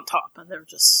 she's just on top, and they're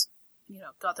just,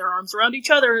 got their arms around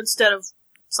each other instead of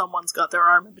someone's got their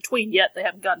arm in between yet. They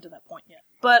haven't gotten to that point yet.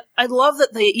 But I love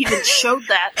that they even showed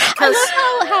that. Because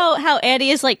I love how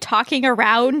Annie is, talking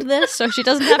around this, so she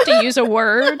doesn't have to use a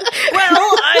word.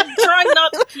 Well, I'm trying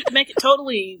not to make it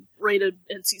totally rated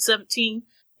NC-17.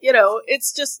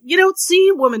 It's just, you don't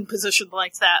see women positioned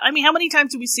like that. I mean, how many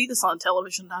times do we see this on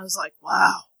television? And I was like,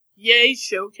 wow, yay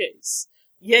Showcase.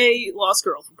 Yay Lost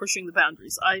Girl for pushing the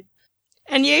boundaries.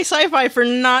 And yay Sci-Fi for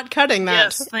not cutting that.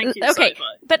 Yes, thank you, okay, Sci-Fi.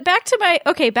 but back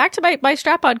to my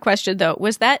strap-on question, though.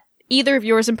 Was that either of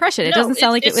yours impression? It doesn't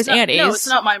sound like it was Annie's. No, it's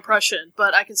not my impression,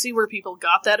 but I can see where people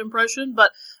got that impression,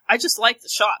 but I just like the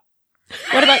shot.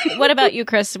 What about you,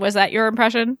 Chris? Was that your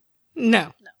impression?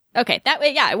 No. Okay,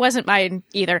 it wasn't mine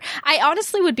either. I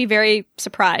honestly would be very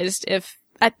surprised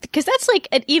because that's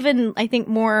an even, I think,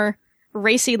 more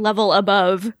racy level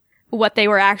above what they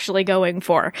were actually going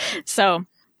for. So,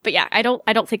 but yeah, I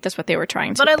don't think that's what they were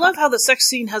trying to. But I love how the sex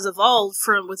scene has evolved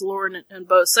with Lauren and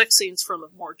Bo's sex scenes from a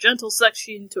more gentle sex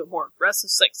scene to a more aggressive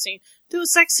sex scene to a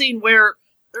sex scene where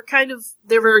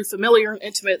they're very familiar and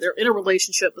intimate, they're in a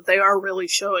relationship, but they are really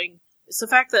showing, it's the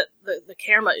fact that the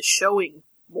camera is showing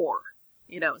more.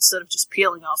 Instead of just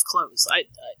peeling off clothes.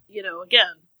 Again,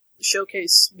 the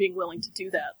Showcase being willing to do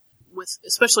that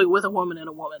especially with a woman and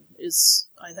a woman is,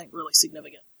 I think, really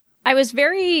significant. I was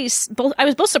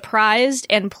both surprised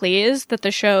and pleased that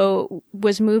the show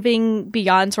was moving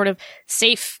beyond sort of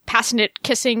safe, passionate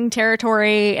kissing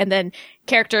territory and then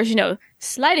characters,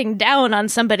 sliding down on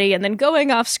somebody and then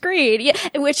going off screen. Yeah,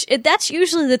 that's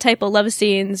usually the type of love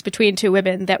scenes between two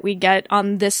women that we get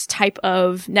on this type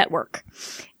of network.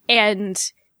 And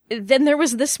then there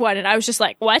was this one, and I was just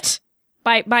like, what?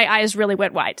 My eyes really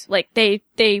went wide. They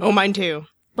Oh, mine too.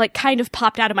 Kind of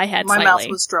popped out of my head My slightly. mouth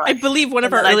was dry. I believe one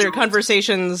of our earlier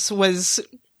conversations was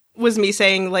me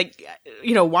saying,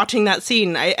 watching that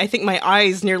scene, I think my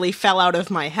eyes nearly fell out of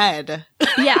my head.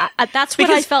 Yeah, that's what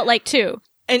I felt like too.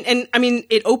 And I mean,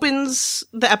 it opens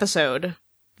the episode.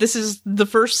 This is the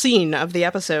first scene of the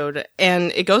episode,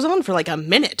 and it goes on for a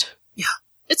minute. Yeah.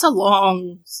 It's a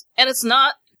long... And it's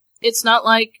not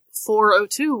like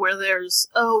 402 where there's,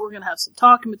 we're gonna have some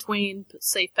talk in between,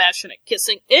 safe, passionate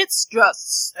kissing. It's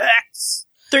just sex.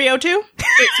 302?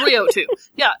 302.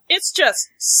 Yeah, it's just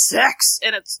sex,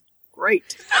 and it's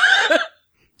great.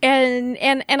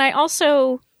 And I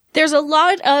also, there's a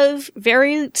lot of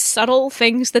very subtle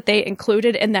things that they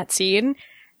included in that scene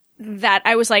that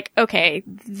I was like, okay,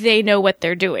 they know what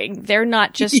they're doing. They're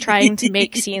not just trying to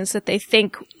make scenes that they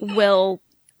think will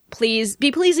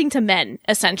be pleasing to men,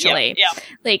 essentially.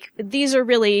 Yeah. These are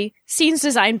really scenes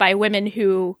designed by women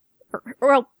who,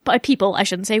 or by people, I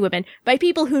shouldn't say women, by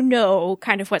people who know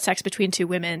kind of what sex between two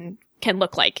women can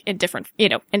look like in different,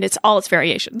 and it's all its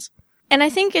variations. And I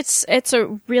think it's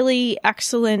a really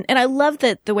excellent, and I love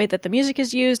that the way that the music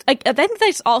is used. I think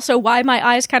that's also why my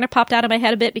eyes kind of popped out of my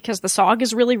head a bit, because the song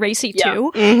is really racy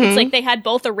too. Mm-hmm. It's like they had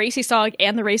both the racy song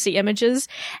and the racy images,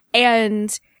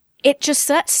 and it just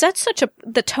sets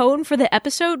the tone for the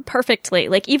episode perfectly.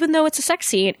 Even though it's a sex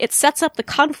scene, it sets up the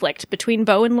conflict between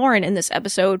Bo and Lauren in this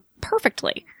episode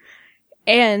perfectly.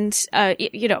 and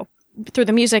through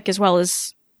the music as well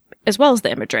as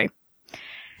the imagery.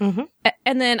 Mm-hmm.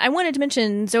 And then I wanted to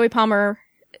mention Zoe Palmer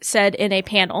said in a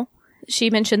panel, she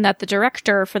mentioned that the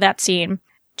director for that scene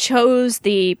chose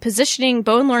the positioning,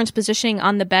 Bo and Lauren's positioning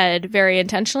on the bed very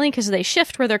intentionally, because they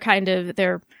shift where they're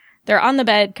on the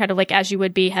bed, kind of like as you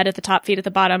would be, head at the top, feet at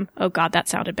the bottom. Oh God, that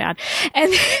sounded bad.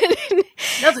 And then,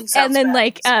 nothing sounds and then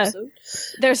bad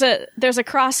there's a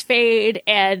crossfade,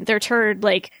 and they're turned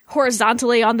like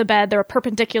horizontally on the bed. They're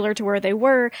perpendicular to where they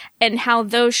were, and how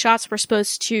those shots were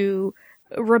supposed to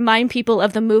remind people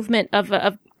of the movement of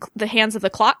the hands of the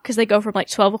clock, because they go from like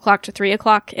 12 o'clock to 3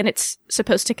 o'clock, and it's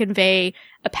supposed to convey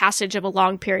a passage of a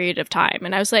long period of time.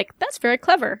 And I was like, that's very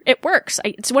clever. It works.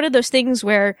 It's one of those things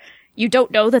where you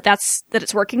don't know that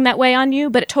it's working that way on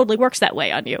you, but it totally works that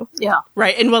way on you. Yeah.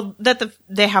 Right. And well,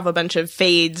 they have a bunch of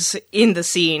fades in the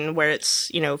scene where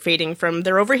it's, fading from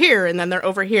they're over here and then they're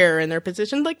over here and they're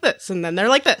positioned like this and then they're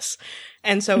like this.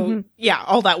 And so, yeah,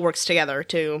 all that works together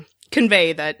to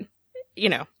convey that,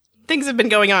 things have been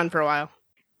going on for a while.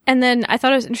 And then I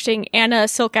thought it was interesting, Anna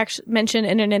Silk actually mentioned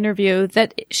in an interview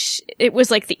that it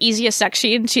was like the easiest sex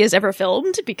scene she has ever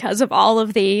filmed because of all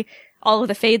of the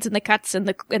fades and the cuts and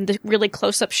the really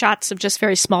close-up shots of just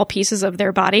very small pieces of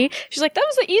their body. She's like, that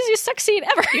was the easiest sex scene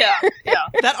ever. Yeah.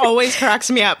 That always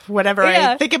cracks me up whenever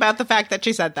I think about the fact that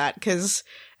she said that, because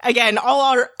again,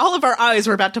 all of our eyes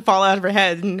were about to fall out of her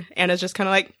head, and Anna's just kind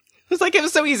of like, it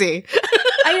was so easy.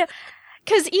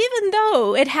 Because even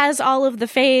though it has all of the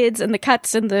fades and the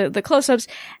cuts and the close-ups,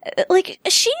 like,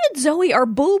 she and Zoe are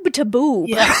boob to boob.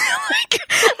 Yeah.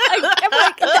 I'm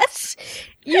like,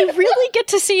 you really get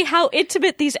to see how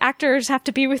intimate these actors have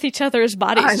to be with each other's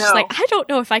bodies. I know. Just like, I don't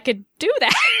know if I could do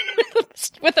that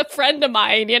with a friend of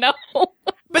mine,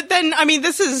 But then, I mean,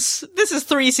 this is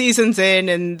 3 seasons in,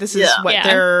 and this is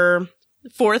their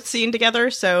 4th scene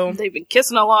together, so they've been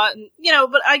kissing a lot, and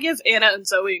but I give Anna and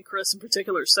Zoe and Chris in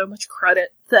particular so much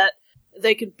credit that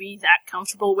they can be that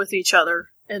comfortable with each other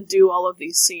and do all of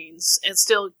these scenes and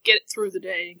still get it through the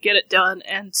day, get it done,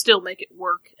 and still make it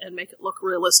work and make it look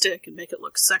realistic and make it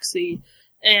look sexy,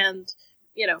 and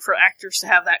for actors to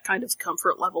have that kind of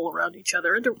comfort level around each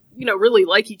other and to really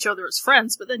like each other as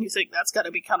friends. But then you think that's got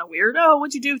to be kind of weird. Oh,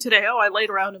 what'd you do today? Oh, I laid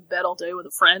around in bed all day with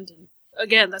a friend. And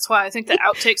again, that's why I think the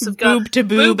outtakes have got boob to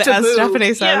boob, as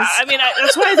Stephanie says. Yeah, I mean,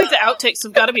 that's why I think the outtakes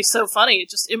have got to be so funny.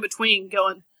 Just in between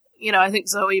going, I think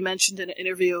Zoe mentioned in an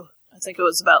interview, I think it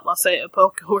was about Lafayette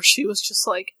Polka, where she was just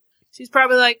like, she's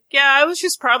probably like, yeah, I was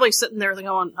just probably sitting there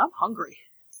going, I'm hungry.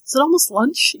 Is it almost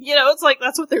lunch? It's like,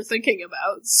 that's what they're thinking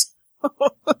about.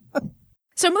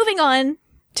 So moving on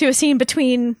to a scene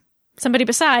between somebody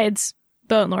besides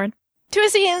Bo and Lauren, to a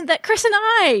scene that Chris and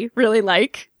I really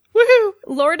like. Woohoo!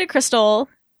 Lauren and Crystal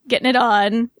getting it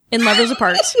on in Lovers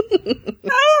Apart.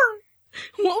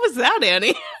 What was that,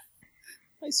 Annie?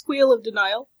 My squeal of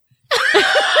denial.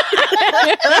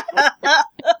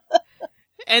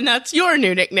 And that's your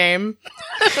new nickname.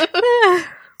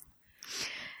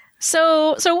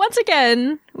 So once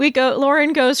again,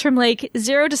 Lauren goes from like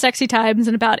 0 to sexy times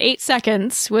in about 8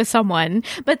 seconds with someone.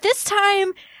 But this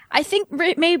time, I think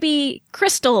maybe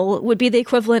Crystal would be the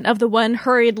equivalent of the one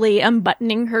hurriedly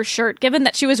unbuttoning her shirt, given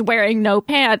that she was wearing no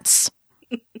pants.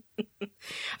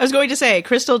 I was going to say,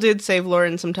 Crystal did save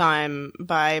Lauren some time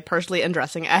by partially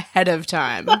undressing ahead of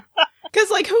time. Because,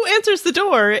 who answers the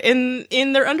door in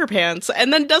their underpants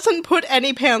and then doesn't put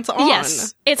any pants on?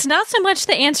 Yes. It's not so much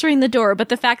the answering the door, but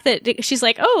the fact that she's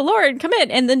like, oh, Lauren, come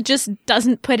in, and then just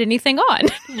doesn't put anything on.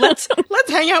 Let's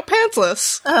hang out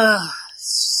pantsless.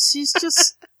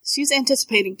 She's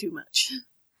anticipating too much.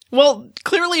 Well,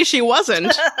 clearly she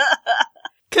wasn't.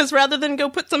 Because rather than go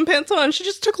put some pants on, she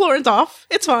just took Lauren's off.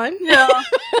 It's fine. Yeah.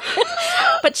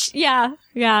 But yeah.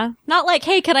 Not like,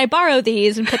 hey, can I borrow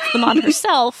these, and put them on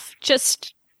herself.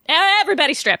 Just,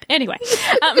 everybody strip. Anyway.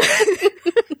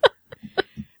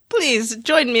 Please,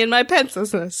 join me in my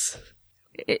pantslessness.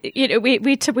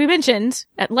 We mentioned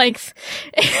at length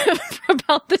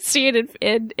about the scene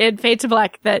in Fade to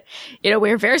Black that, we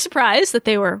were very surprised that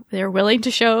they were willing to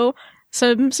show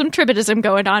some tribadism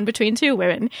going on between two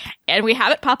women. And we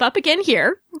have it pop up again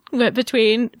here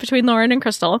between Lauren and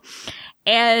Crystal.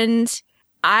 And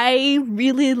I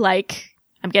really like,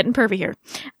 I'm getting pervy here.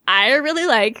 I really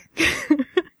like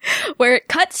where it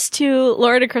cuts to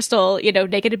Lauren and Crystal,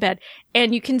 naked in bed,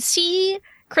 and you can see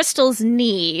Crystal's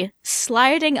knee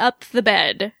sliding up the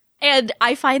bed. And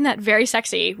I find that very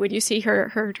sexy when you see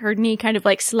her knee kind of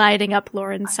like sliding up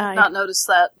Lauren's side. I have not noticed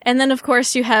that. And then, of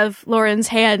course, you have Lauren's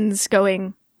hands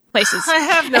going places. I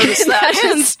have noticed that.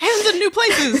 Hands in new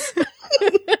places.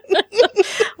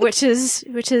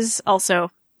 which is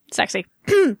also Sexy.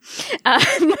 Annie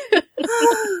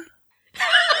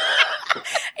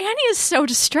is so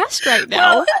distressed right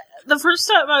now. Well, the first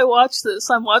time I watched this,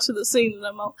 I'm watching the scene and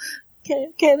I'm all,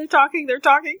 okay, they're talking.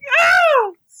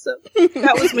 Ah! So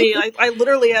that was me. I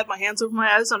literally had my hands over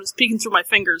my eyes and I was peeking through my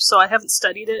fingers, so I haven't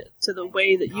studied it to the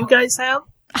way that you guys have.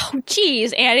 Oh,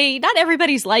 geez, Annie. Not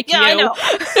everybody's like you. Yeah, I know.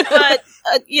 But,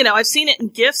 I've seen it in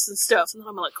GIFs and stuff, and then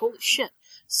I'm like, holy shit.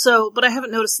 So, but I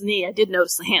haven't noticed the knee. I did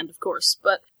notice the hand, of course.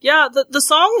 But, yeah, the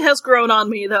song has grown on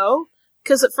me, though.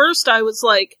 Because at first I was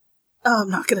like, oh, I'm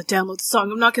not going to download the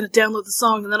song.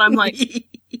 And then I'm like,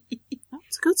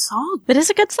 it's a good song. It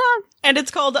is a good song. And it's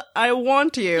called I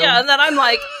Want You. Yeah, and then I'm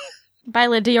like, by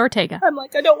Lydia Ortega. I'm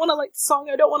like, I don't want to like the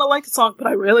song, but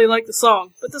I really like the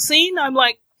song. But the scene, I'm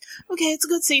like, okay, it's a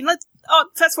good scene.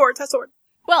 Fast forward.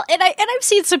 Well, and I've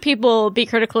seen some people be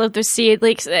critical of the scene,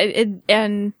 like,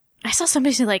 and I saw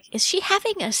somebody say, like, is she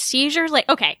having a seizure? Like,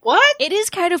 okay. What? It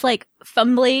is kind of, like,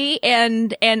 fumbly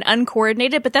and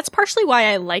uncoordinated, but that's partially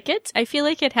why I like it. I feel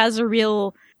like it has a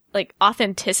real, like,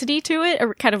 authenticity to it,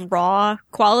 a kind of raw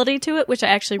quality to it, which I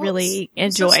actually really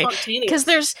enjoy.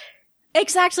 Because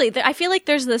exactly, I feel like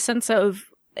there's the sense of,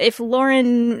 if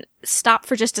Lauren stopped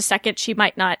for just a second, she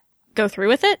might not go through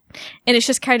with it. And it's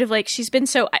just kind of like, she's been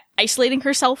so isolating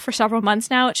herself for several months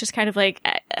now. It's just kind of like,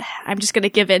 I'm just going to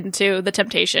give in to the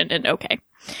temptation and okay.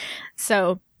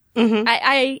 So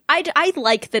I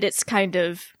like that it's kind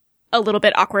of a little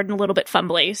bit awkward and a little bit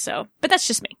fumbly. So, but that's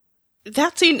just me.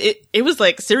 That scene, it was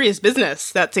like serious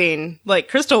business, that scene. Like,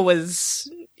 Crystal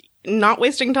was not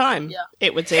wasting time, yeah.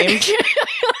 It would seem.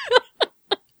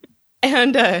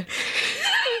 And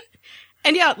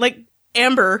yeah, like,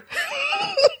 Amber,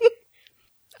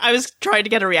 I was trying to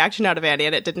get a reaction out of Annie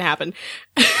and it didn't happen.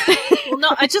 Well,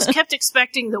 no, I just kept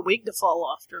expecting the wig to fall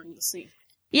off during the scene.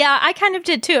 Yeah, I kind of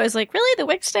did too. I was like, really? The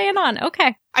wig's staying on?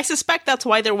 Okay. I suspect that's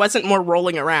why there wasn't more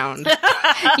rolling around.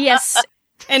 Yes.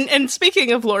 And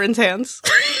speaking of Lauren's hands.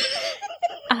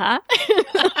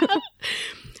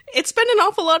 It spent an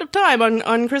awful lot of time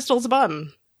on Crystal's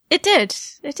bum. It did.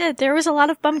 There was a lot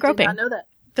of bum groping. I did not know that.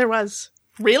 There was.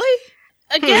 Really?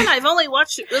 Again, I've only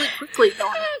watched it really quickly,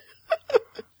 Dawn.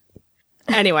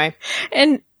 Anyway.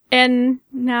 And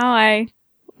now I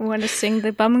want to sing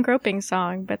the bum groping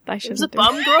song, but I shouldn't. It's a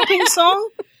bum groping song?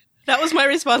 That was my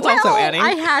response also, Annie.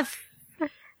 I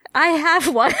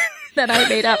have one that I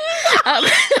made up.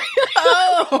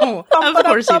 Oh, of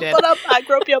course you did. I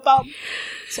grope your bum.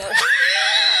 Sorry.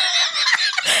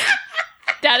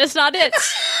 That is not it.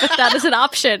 But that is an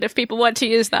option if people want to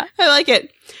use that. I like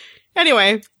it.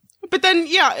 Anyway, but then,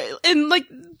 yeah, in like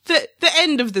the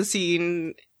end of the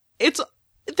scene,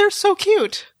 they're so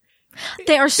cute.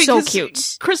 They are so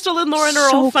cute. Crystal and Lauren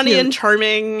are all funny and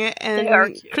charming,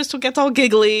 and Crystal gets all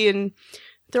giggly, and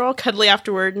they're all cuddly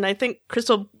afterward, and I think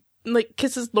Crystal, like,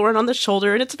 kisses Lauren on the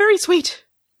shoulder, and it's very sweet.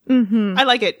 Mm-hmm. I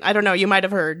like it. I don't know, you might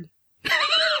have heard.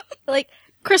 Like,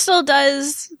 Crystal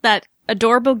does that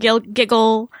adorable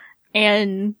giggle,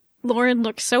 and Lauren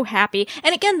looks so happy.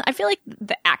 And again, I feel like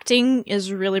the acting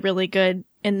is really, really good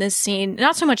in this scene.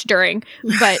 Not so much during,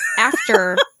 but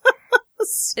after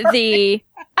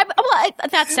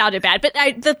that sounded bad, but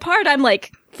the part I'm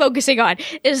like focusing on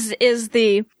is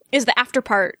the after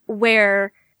part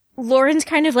where Lauren's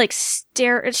kind of like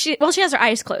she has her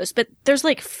eyes closed, but there's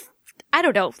like, I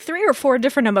don't know, 3 or 4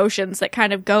 different emotions that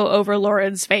kind of go over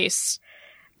Lauren's face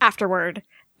afterward.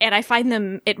 And I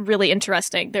find it really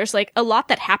interesting. There's like a lot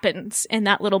that happens in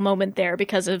that little moment there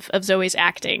because of Zoe's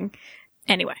acting.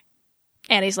 Anyway.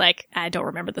 Annie's like, I don't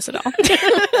remember this at all. I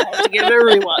have to give it a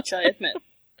rewatch, I admit.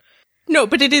 No,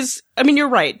 but it is, I mean, you're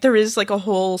right. There is like a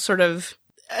whole sort of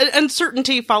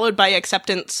uncertainty followed by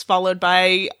acceptance, followed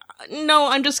by, no,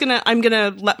 I'm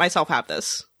gonna let myself have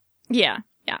this. Yeah.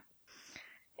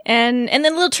 And then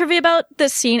a little trivia about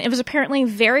this scene. It was apparently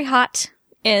very hot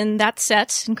in that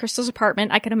set in Crystal's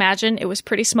apartment. I could imagine it was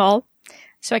pretty small.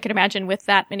 So I could imagine with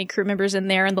that many crew members in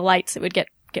there and the lights, it would get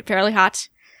fairly hot.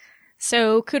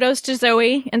 So kudos to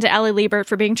Zoe and to Allie Liebert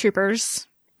for being troopers.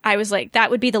 I was like,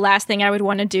 that would be the last thing I would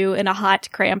want to do in a hot,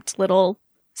 cramped little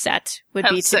set, would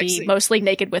be to be mostly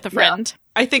naked with a friend.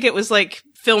 Yeah. I think it was like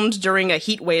filmed during a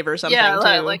heat wave or something. Yeah,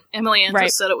 too. like Emily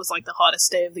Andrews said, it was like the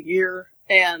hottest day of the year.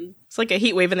 And it's like a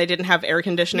heat wave and they didn't have air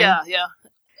conditioning. Yeah.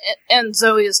 And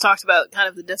Zoe has talked about kind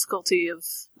of the difficulty of,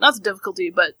 not the difficulty,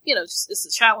 but, it's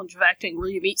the challenge of acting where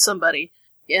you meet somebody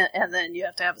and then you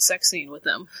have to have a sex scene with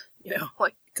them,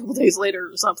 like a couple days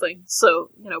later or something. So,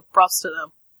 props to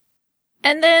them.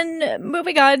 And then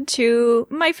moving on to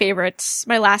my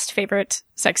last favorite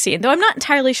sex scene, though I'm not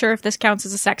entirely sure if this counts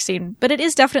as a sex scene, but it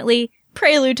is definitely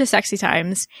prelude to sexy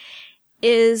times,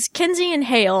 is Kinsey and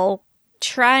Hale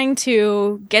trying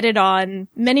to get it on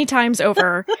many times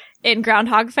over in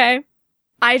Groundhog Faye.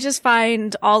 I just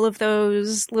find all of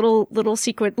those little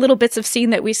bits of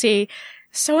scene that we see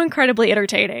so incredibly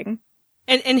entertaining.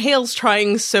 And Hale's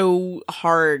trying so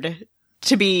hard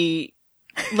to be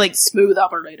like smooth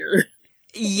operator.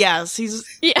 Yes,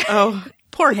 oh,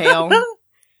 poor Hale.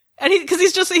 And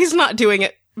he's not doing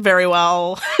it very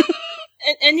well.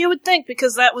 And you would think,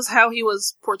 because that was how he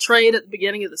was portrayed at the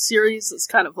beginning of the series, as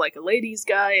kind of like a ladies'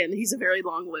 guy, and he's a very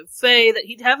long-lived Fae, that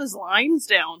he'd have his lines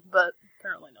down, but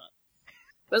apparently not.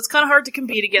 But it's kind of hard to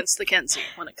compete against the Kenzie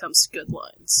when it comes to good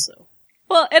lines, so.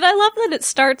 Well, and I love that it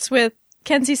starts with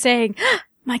Kenzie saying,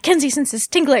 my Kenzie sense is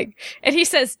tingling, and he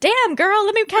says, damn, girl,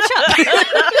 let me catch up.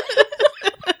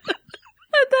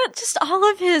 And that just all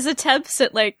of his attempts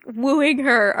at, like, wooing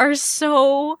her are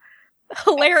so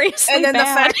hilariously And then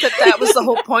bad. the fact that was the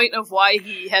whole point of why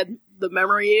he had the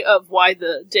memory of why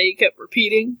the day kept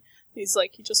repeating. He's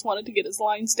like, he just wanted to get his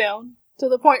lines down to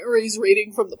the point where he's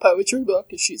reading from the poetry book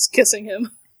as she's kissing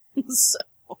him. So.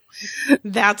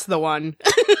 That's the one.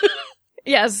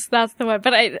 Yes, that's the one.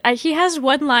 But he has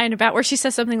one line about where she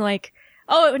says something like,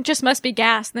 oh, it just must be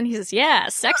gas. And then he says, yeah,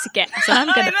 sexy gas. And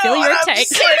I'm going to fill your tank.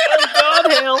 Just like, oh,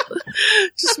 God, Hale.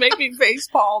 Just make me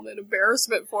facepalm in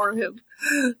embarrassment for him.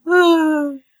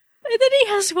 And then he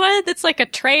has one that's like a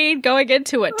train going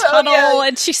into a tunnel,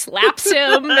 and she slaps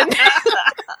him.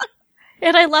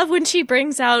 And I love when she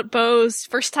brings out Bo's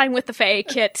first time with the Fae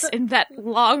kit in that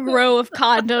long row of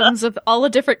condoms of all the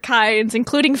different kinds,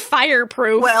 including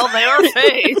fireproof. Well, they are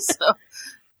Fae, so.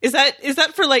 Is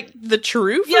that for, like, the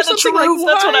Charoof? Yeah, the Charoof, like,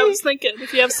 that's what I was thinking.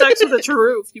 If you have sex with a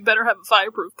Charoof, you better have a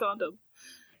fireproof condom.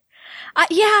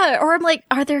 Yeah, or I'm like,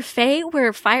 are there Fae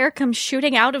where fire comes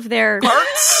shooting out of their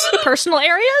parts? Personal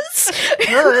areas?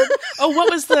 Good. Oh,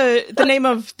 what was the name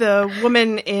of the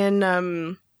woman in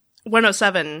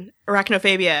 107,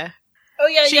 Arachnophobia? Oh,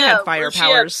 yeah, she had fire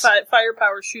powers. She had fire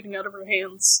powers shooting out of her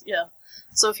hands, yeah.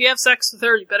 So if you have sex with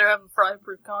her, you better have a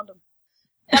fireproof condom.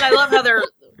 And I love how they're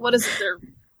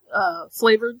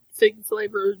flavored,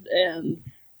 fig-flavored, and...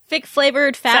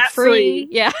 Fig-flavored, fat-free.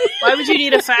 Yeah. Why would you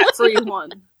need a fat-free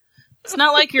one? It's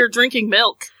not like you're drinking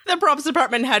milk. The props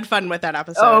department had fun with that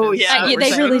episode. Oh, yeah.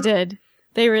 They really did.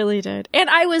 They really did. And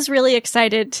I was really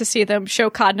excited to see them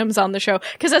show condoms on the show.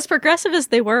 Because as progressive as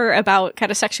they were about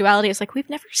kind of sexuality, it's like,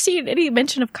 we've never seen any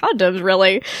mention of condoms,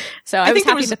 really. So I was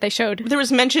happy that they showed. There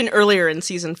was mention earlier in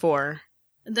season 4.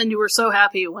 And then you were so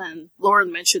happy when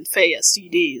Lauren mentioned Fae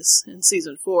STDs in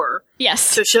season 4.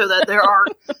 Yes. To show that there are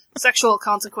sexual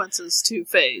consequences to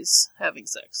Faes having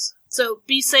sex. So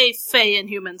be safe, Fae and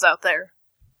humans out there.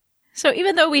 So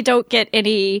even though we don't get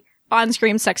any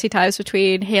on-screen sexy times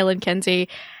between Hale and Kenzie,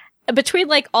 between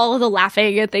like all of the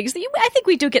laughing and things, I think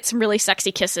we do get some really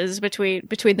sexy kisses between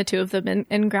the two of them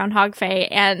in Groundhog Faye,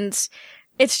 and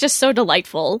it's just so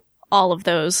delightful, all of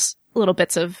those little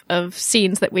bits of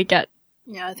scenes that we get.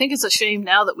 Yeah, I think it's a shame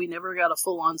now that we never got a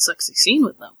full-on sexy scene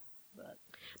with them.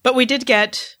 But we did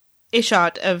get a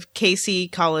shot of Casey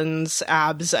Collins'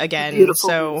 abs again.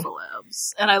 Beautiful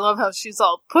abs. And I love how she's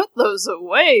all, put those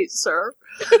away, sir.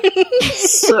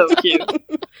 So cute.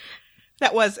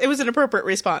 It was an appropriate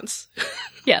response.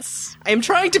 Yes. I am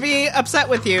trying to be upset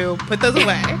with you. Put those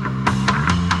away.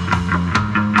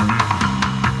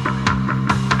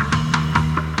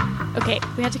 Okay,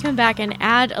 we had to come back and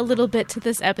add a little bit to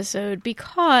this episode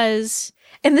because,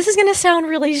 and this is going to sound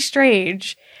really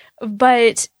strange,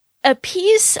 but a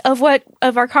piece of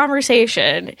our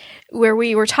conversation where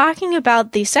we were talking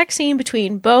about the sex scene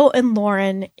between Bo and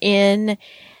Lauren in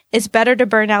It's Better to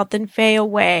Burn Out Than Fade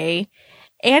Away,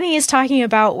 Annie is talking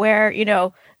about where,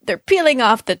 they're peeling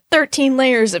off the 13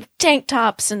 layers of tank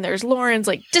tops and there's Lauren's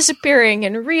like disappearing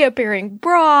and reappearing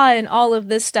bra and all of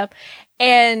this stuff.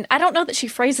 And I don't know that she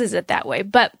phrases it that way,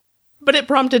 but it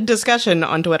prompted discussion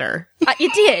on Twitter.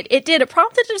 It did. It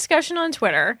prompted a discussion on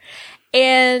Twitter.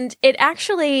 And it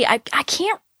actually, I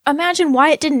can't imagine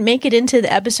why it didn't make it into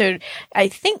the episode. I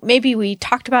think maybe we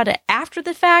talked about it after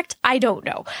the fact. I don't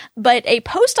know. But a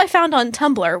post I found on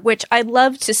Tumblr, which I'd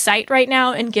love to cite right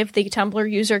now and give the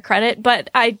Tumblr user credit, but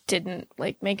I didn't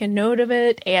make a note of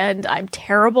it. And I'm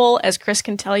terrible, as Chris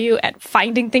can tell you, at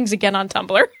finding things again on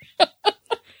Tumblr.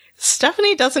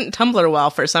 Stephanie doesn't Tumblr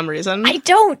well for some reason. I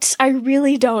don't. I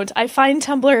really don't. I find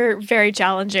Tumblr very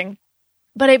challenging.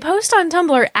 But a post on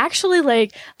Tumblr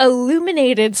actually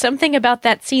illuminated something about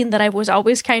that scene that I was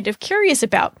always kind of curious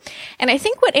about. And I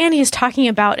think what Annie is talking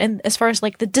about, and as far as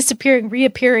the disappearing,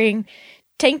 reappearing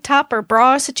tank top or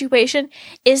bra situation,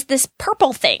 is this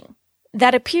purple thing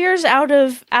that appears out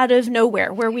of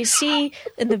nowhere, where we see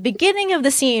in the beginning of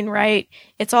the scene, right?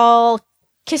 It's all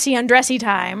kissy undressy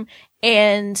time.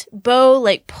 and Bo,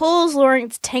 like, pulls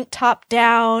Lauren's tank top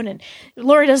down, and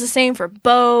Lauren does the same for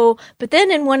Bo. But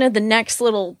then in one of the next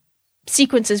little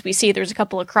sequences we see, there's a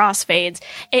couple of crossfades.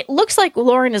 It looks like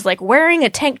Lauren is, like, wearing a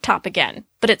tank top again,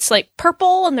 but it's, like,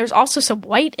 purple, and there's also some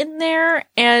white in there.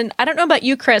 And I don't know about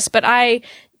you, Chris, but I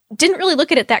didn't really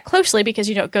look at it that closely because,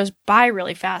 you know, it goes by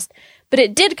really fast. But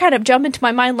it did kind of jump into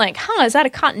my mind like, is that a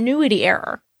continuity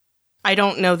error? I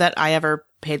don't know that I ever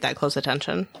paid that close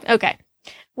attention. Okay.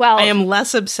 Well, I am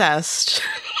less obsessed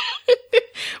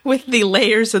with the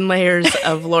layers and layers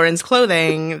of Lauren's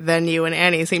clothing than you and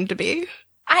Annie seem to be.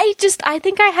 I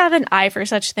think I have an eye for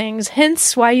such things,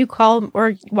 hence why you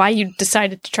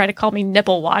decided to try to call me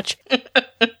Nipple Watch.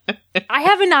 I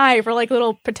have an eye for, like,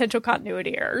 little potential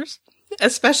continuity errors.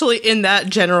 Especially in that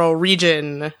general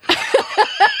region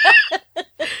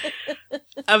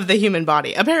of the human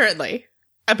body, apparently.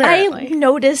 I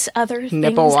notice other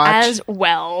things as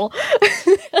well.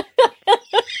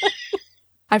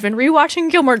 I've been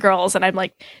rewatching Gilmore Girls, and I'm,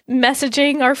 like,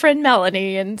 messaging our friend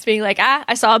Melanie and being like,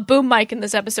 I saw a boom mic in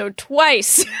this episode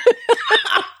twice.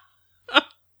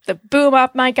 The boom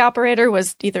up mic operator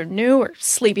was either new or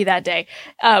sleepy that day.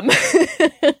 I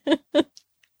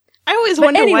always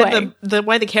wonder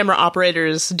why the camera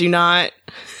operators do not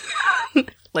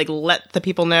like let the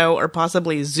people know or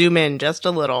possibly zoom in just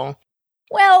a little.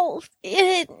 Well,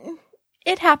 it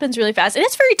happens really fast. And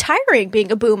it's very tiring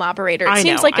being a boom operator. It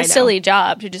seems like a silly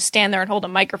job to just stand there and hold a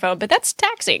microphone, but that's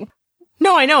taxing.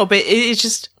 No, I know, but it's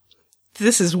just,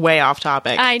 this is way off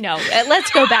topic. I know.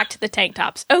 Let's go back to the tank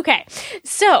tops. Okay.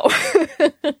 So,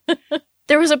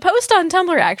 there was a post on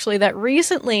Tumblr, actually, that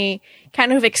recently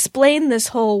kind of explained this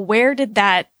whole where did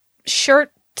that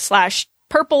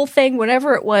shirt/purple thing,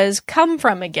 whatever it was, come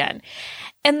from again.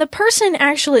 And the person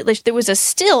actually, like, there was a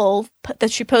still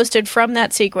that she posted from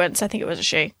that sequence. I think it was a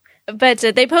she. But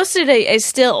they posted a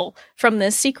still from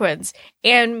this sequence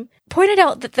and pointed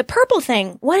out that the purple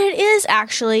thing, what it is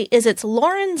actually, is it's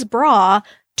Lauren's bra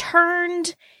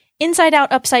turned inside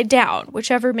out, upside down,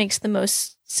 whichever makes the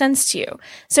most sense to you.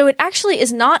 So it actually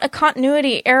is not a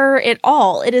continuity error at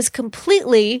all. It is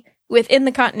completely within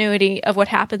the continuity of what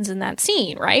happens in that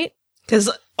scene, right? Because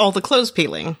all the clothes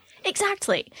peeling.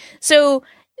 Exactly. So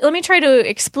let me try to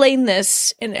explain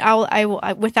this, and I will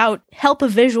without help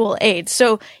of visual aids.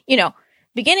 So, you know,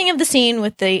 beginning of the scene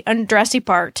with the undressy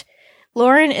part,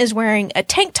 Lauren is wearing a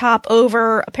tank top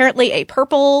over apparently a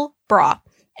purple bra,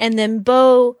 and then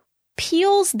Bo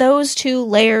peels those two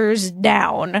layers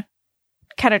down,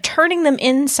 kind of turning them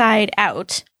inside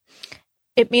out.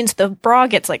 It means the bra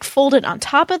gets, like, folded on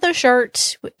top of the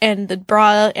shirt, and the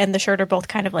bra and the shirt are both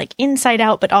kind of, like, inside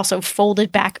out, but also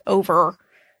folded back over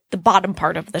the bottom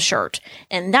part of the shirt.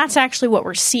 And that's actually what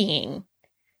we're seeing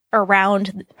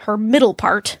around her middle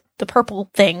part, the purple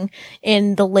thing,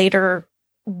 in the later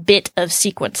bit of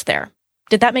sequence there.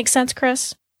 Did that make sense,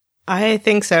 Chris? I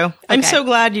think so. Okay. I'm so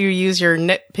glad you use your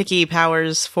nitpicky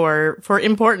powers for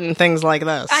important things like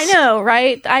this. I know,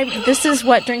 right? This is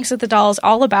what Drinks with the Doll is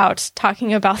all about,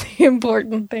 talking about the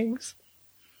important things.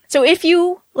 So if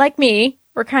you, like me,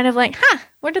 were kind of like,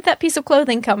 where did that piece of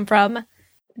clothing come from?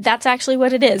 That's actually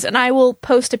what it is. And I will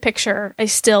post a picture, a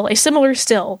similar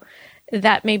still,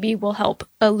 that maybe will help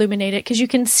illuminate it. Because you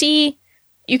can see,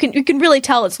 you can really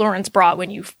tell it's Lauren's bra when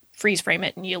you freeze frame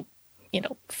it and you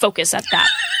focus at that.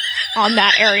 On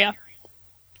that area.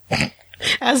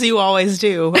 As you always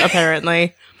do,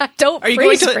 apparently. Are you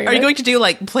going to do,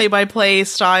 like, play-by-play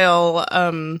style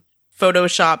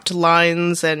photoshopped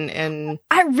lines and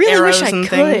I really wish I could.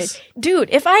 Things? Dude,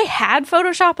 if I had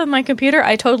Photoshop on my computer,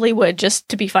 I totally would, just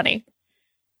to be funny.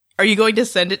 Are you going to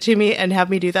send it to me and have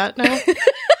me do that now?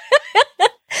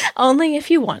 Only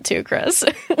if you want to, Chris.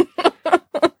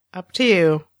 Up to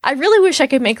you. I really wish I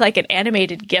could make, like, an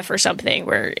animated GIF or something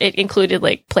where it included,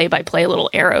 like, play-by-play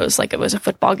little arrows like it was a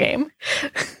football game.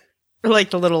 Or, like,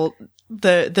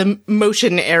 the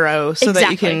motion arrow so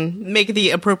that you can make the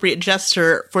appropriate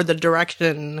gesture for the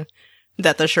direction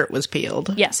that the shirt was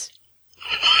peeled. Yes.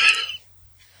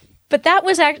 But that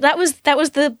was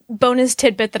the bonus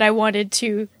tidbit that I wanted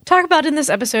to talk about in this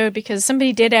episode, because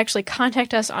somebody did actually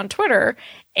contact us on Twitter,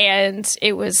 and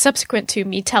it was subsequent to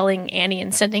me telling Annie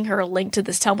and sending her a link to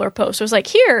this Tumblr post. It was like,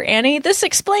 here, Annie, this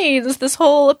explains this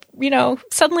whole,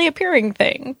 suddenly appearing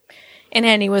thing. And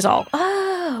Annie was all,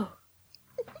 oh.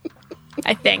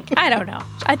 I think. I don't know.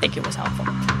 I think it was helpful.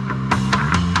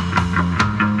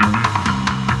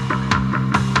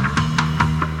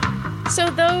 So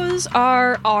those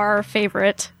are our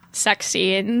favorite sex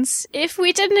scenes. If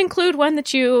we didn't include one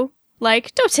that you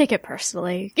like, don't take it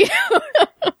personally.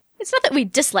 It's not that we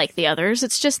dislike the others,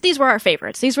 it's just these were our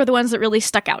favorites. These were the ones that really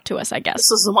stuck out to us, I guess. This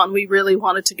was the one we really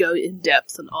wanted to go in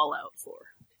depth and all out for.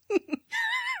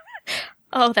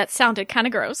 Oh, that sounded kind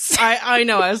of gross. I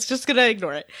know, I was just gonna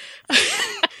ignore it.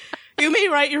 You may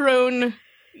write your own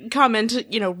comment,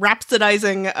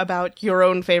 rhapsodizing about your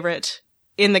own favorite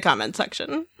in the comment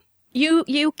section.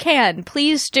 You can,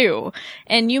 please do.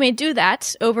 And you may do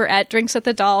that over at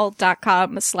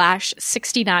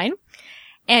drinksatthedoll.com/69.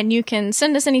 And you can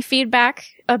send us any feedback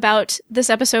about this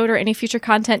episode or any future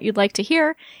content you'd like to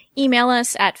hear. Email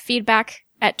us at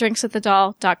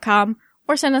feedback@drinksatthedoll.com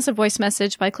or send us a voice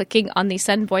message by clicking on the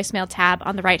Send Voicemail tab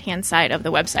on the right-hand side of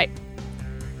the website.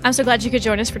 I'm so glad you could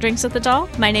join us for Drinks at the Doll.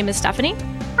 My name is Stephanie.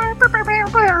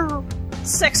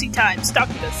 Sexy times,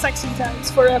 Dr. Sexy times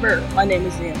forever. My name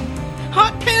is Ian.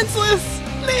 Hot pantsless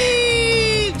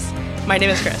leaves! My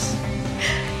name is Chris.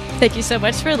 Thank you so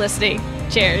much for listening.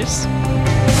 Cheers.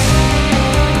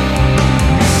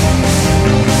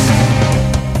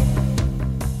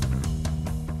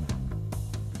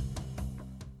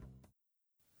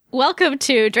 Welcome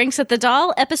to Drinks at the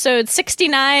Doll, episode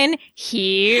 69.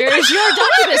 Here's your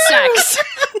Docubus sex.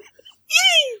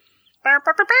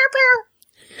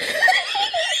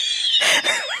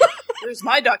 Here's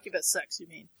my Docubus sex, you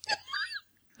mean?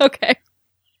 Okay.